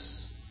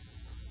Jesus.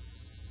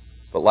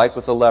 But like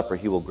with the leper,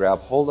 He will grab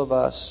hold of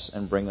us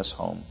and bring us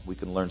home. We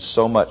can learn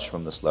so much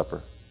from this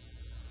leper.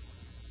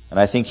 And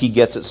I think he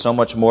gets it so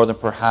much more than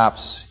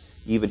perhaps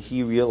even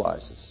he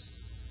realizes.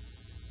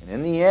 And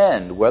in the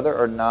end, whether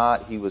or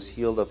not he was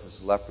healed of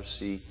his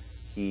leprosy,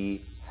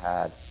 he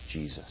had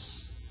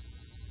Jesus.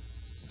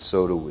 And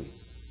so do we.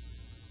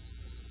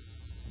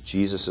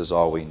 Jesus is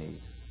all we need.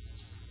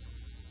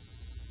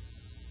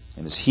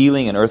 And His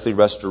healing and earthly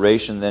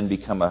restoration then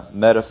become a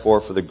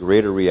metaphor for the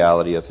greater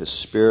reality of His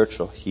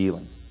spiritual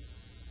healing.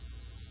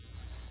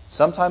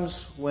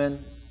 Sometimes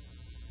when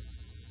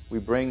we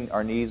bring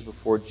our needs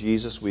before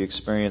Jesus, we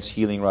experience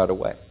healing right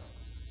away.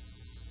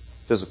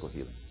 Physical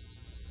healing.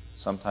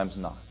 Sometimes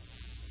not.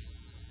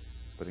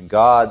 But in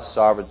God's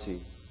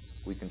sovereignty,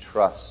 we can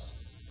trust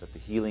that the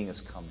healing is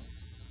coming.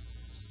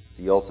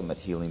 The ultimate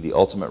healing, the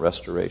ultimate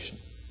restoration.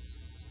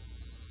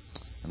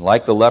 And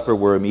like the leper,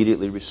 we're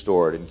immediately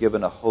restored and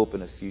given a hope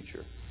and a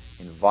future.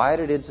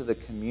 Invited into the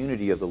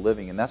community of the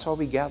living. And that's why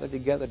we gather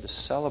together, to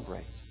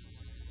celebrate.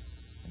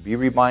 And be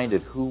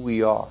reminded who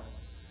we are.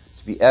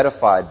 To be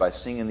edified by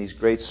singing these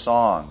great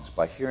songs,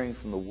 by hearing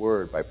from the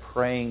Word, by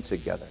praying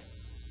together,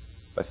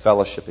 by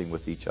fellowshipping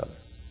with each other.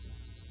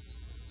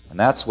 And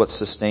that's what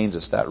sustains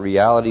us. That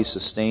reality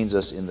sustains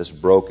us in this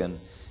broken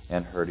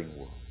and hurting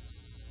world.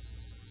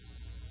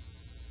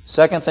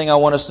 Second thing I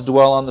want us to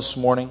dwell on this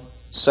morning,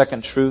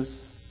 second truth,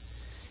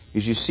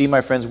 is you see,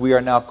 my friends, we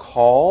are now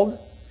called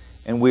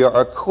and we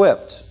are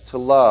equipped to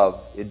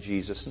love in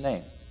Jesus'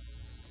 name.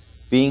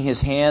 Being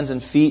His hands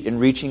and feet in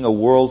reaching a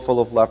world full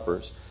of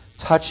lepers,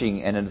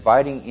 touching and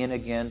inviting in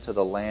again to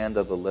the land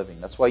of the living.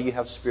 That's why you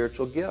have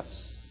spiritual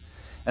gifts.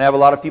 And I have a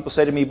lot of people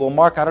say to me, well,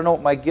 Mark, I don't know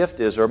what my gift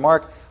is. Or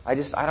Mark, I'm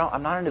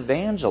not an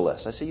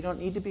evangelist. I say, you don't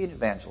need to be an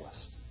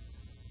evangelist.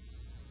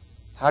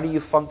 How do you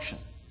function?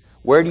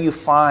 Where do you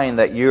find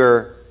that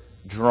you're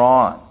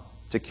drawn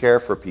to care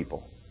for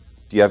people?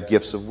 Do you have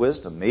gifts of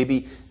wisdom?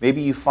 Maybe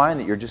you find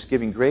that you're just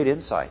giving great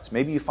insights.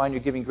 Maybe you find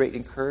you're giving great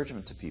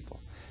encouragement to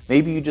people.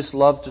 Maybe you just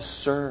love to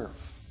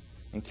serve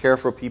and care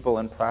for people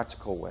in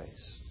practical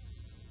ways.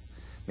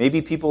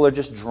 Maybe people are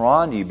just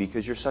drawn to you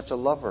because you're such a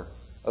lover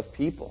of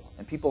people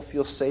and people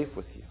feel safe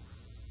with you.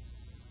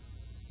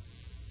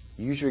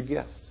 Use your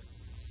gift.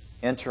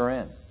 Enter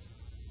in.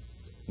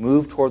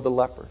 Move toward the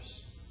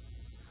lepers.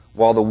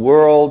 While the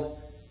world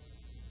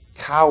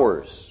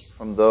cowers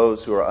from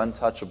those who are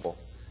untouchable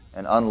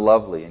and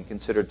unlovely and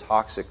considered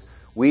toxic,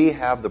 we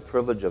have the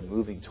privilege of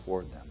moving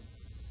toward them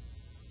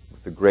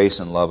with the grace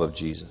and love of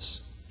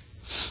Jesus.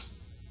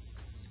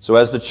 So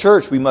as the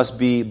church, we must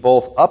be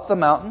both up the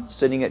mountain,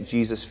 sitting at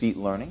Jesus' feet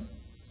learning,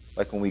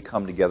 like when we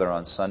come together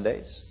on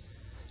Sundays,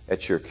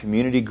 at your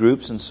community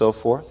groups and so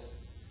forth,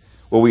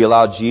 where we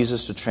allow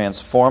Jesus to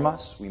transform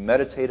us. We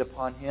meditate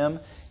upon Him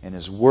and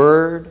His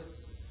Word,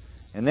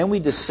 and then we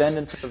descend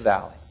into the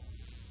valley,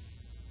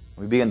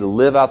 We begin to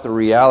live out the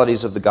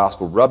realities of the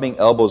gospel, rubbing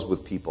elbows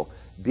with people,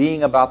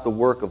 being about the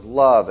work of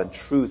love and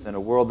truth in a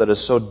world that is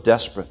so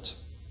desperate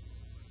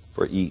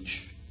for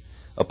each,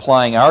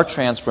 applying our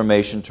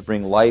transformation to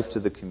bring life to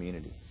the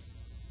community.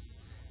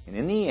 And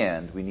in the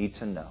end, we need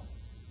to know,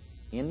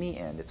 in the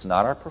end, it's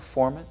not our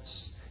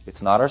performance,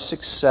 it's not our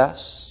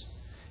success,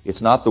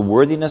 it's not the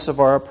worthiness of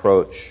our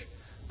approach,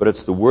 but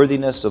it's the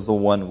worthiness of the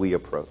one we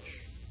approach.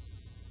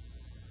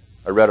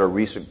 I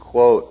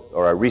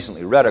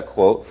recently read a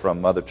quote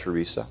from Mother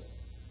Teresa,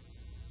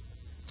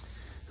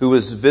 who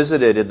was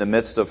visited in the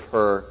midst of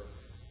her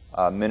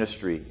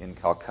ministry in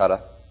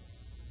Calcutta.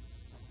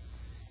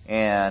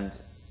 And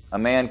a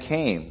man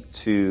came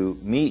to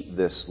meet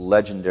this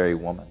legendary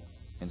woman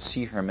and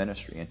see her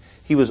ministry. And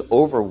he was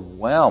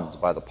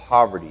overwhelmed by the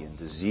poverty and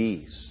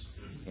disease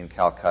in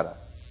Calcutta.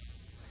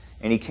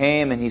 And he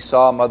came and he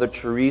saw Mother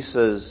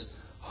Teresa's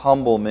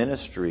humble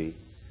ministry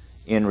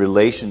in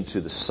relation to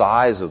the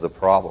size of the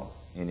problem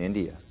in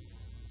India.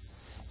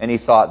 And he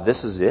thought,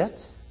 this is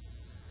it?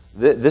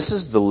 This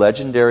is the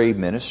legendary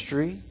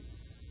ministry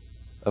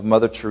of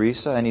Mother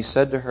Teresa? And he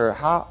said to her,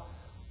 how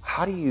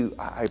do you,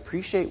 I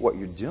appreciate what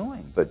you're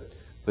doing, but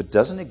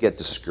doesn't it get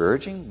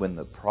discouraging when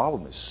the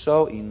problem is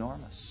so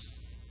enormous?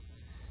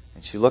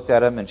 And she looked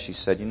at him and she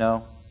said,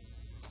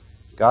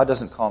 God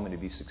doesn't call me to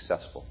be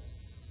successful.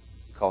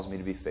 He calls me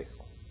to be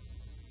faithful.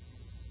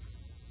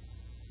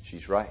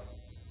 She's right.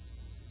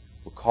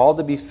 We're called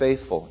to be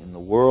faithful in the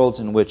worlds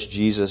in which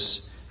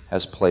Jesus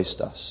has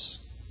placed us.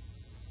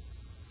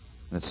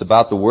 And it's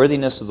about the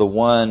worthiness of the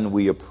one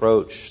we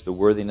approach, the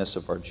worthiness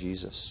of our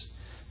Jesus.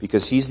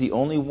 Because He's the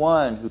only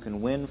one who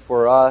can win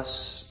for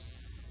us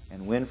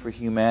and win for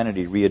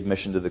humanity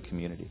readmission to the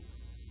community.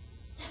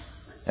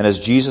 And as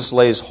Jesus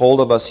lays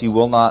hold of us, He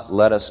will not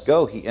let us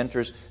go. He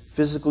enters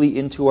physically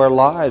into our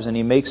lives and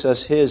He makes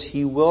us His.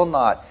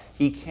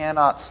 He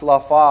cannot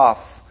slough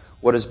off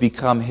what has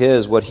become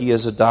His, what He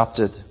has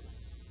adopted.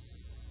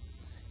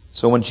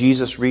 So when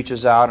Jesus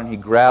reaches out and He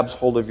grabs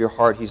hold of your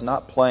heart, He's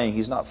not playing,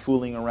 He's not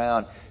fooling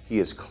around. He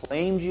has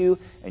claimed you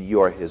and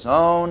you are His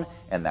own,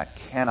 and that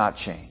cannot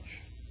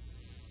change.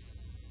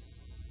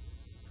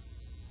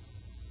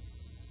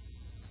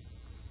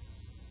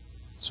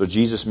 So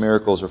Jesus'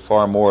 miracles are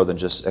far more than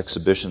just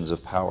exhibitions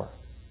of power.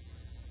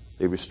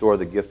 They restore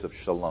the gift of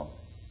shalom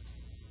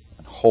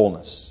and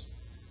wholeness,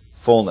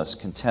 fullness,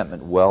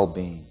 contentment,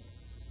 well-being.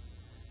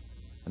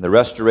 And the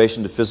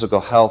restoration to physical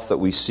health that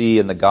we see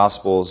in the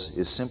Gospels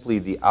is simply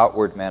the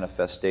outward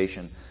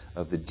manifestation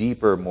of the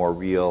deeper, more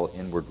real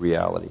inward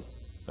reality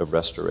of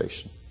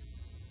restoration.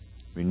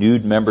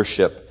 Renewed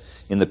membership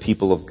in the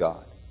people of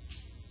God.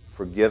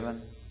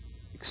 Forgiven,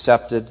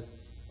 accepted,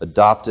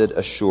 adopted,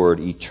 assured.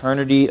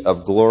 Eternity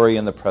of glory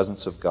in the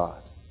presence of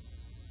God.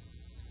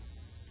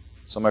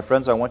 So my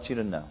friends, I want you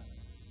to know,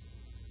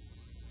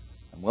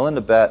 I'm willing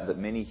to bet that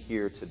many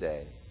here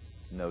today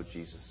know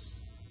Jesus.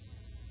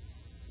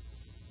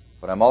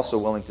 But I'm also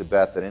willing to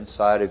bet that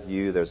inside of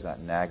you there's that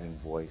nagging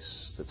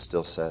voice that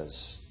still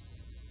says,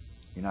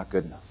 you're not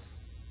good enough.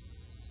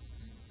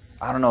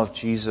 I don't know if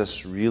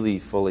Jesus really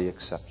fully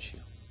accepts you.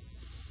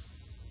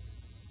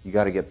 You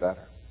got to get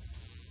better.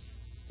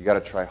 You got to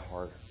try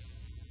harder.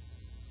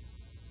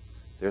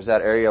 There's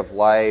that area of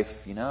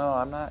life,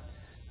 I'm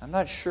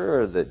not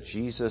sure that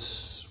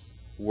Jesus'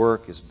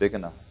 work is big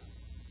enough,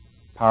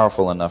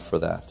 powerful enough for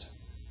that.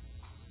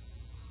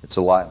 It's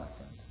a lie, my friend.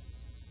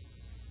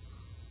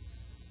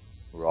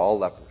 We're all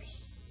lepers.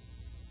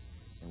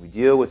 And we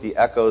deal with the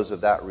echoes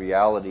of that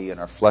reality in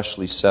our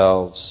fleshly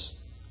selves.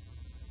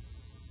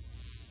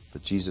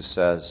 But Jesus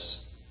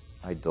says,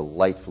 I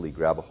delightfully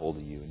grab a hold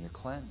of you and you're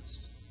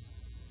cleansed.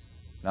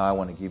 Now I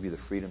want to give you the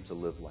freedom to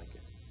live like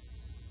it.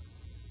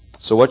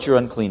 So what's your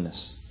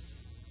uncleanness?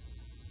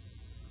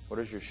 What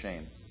is your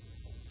shame?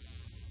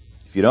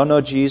 If you don't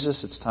know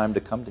Jesus, it's time to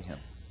come to Him.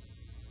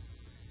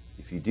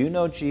 If you do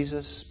know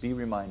Jesus, be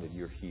reminded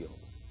you're healed.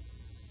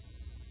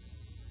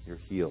 You're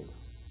healed.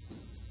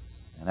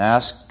 And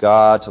ask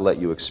God to let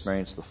you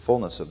experience the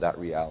fullness of that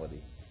reality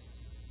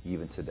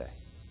even today.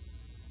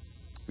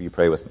 Will you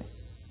pray with me?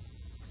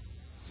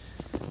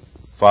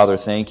 Father,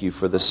 thank you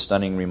for this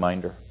stunning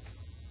reminder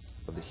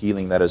of the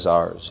healing that is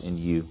ours in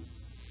you.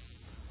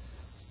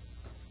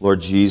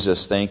 Lord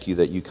Jesus, thank you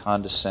that you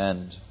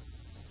condescend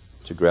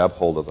to grab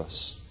hold of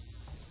us.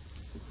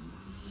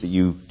 That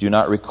you do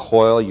not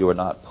recoil, you are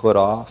not put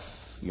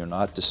off, you are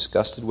not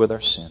disgusted with our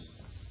sin.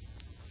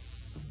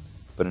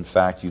 But in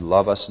fact, you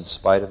love us in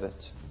spite of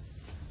it.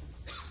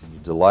 And you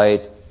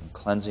delight in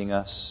cleansing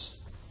us,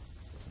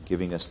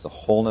 giving us the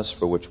wholeness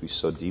for which we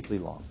so deeply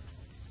long.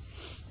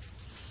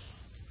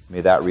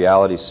 May that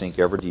reality sink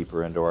ever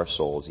deeper into our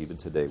souls, even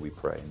today, we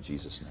pray. In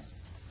Jesus' name.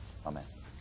 Amen.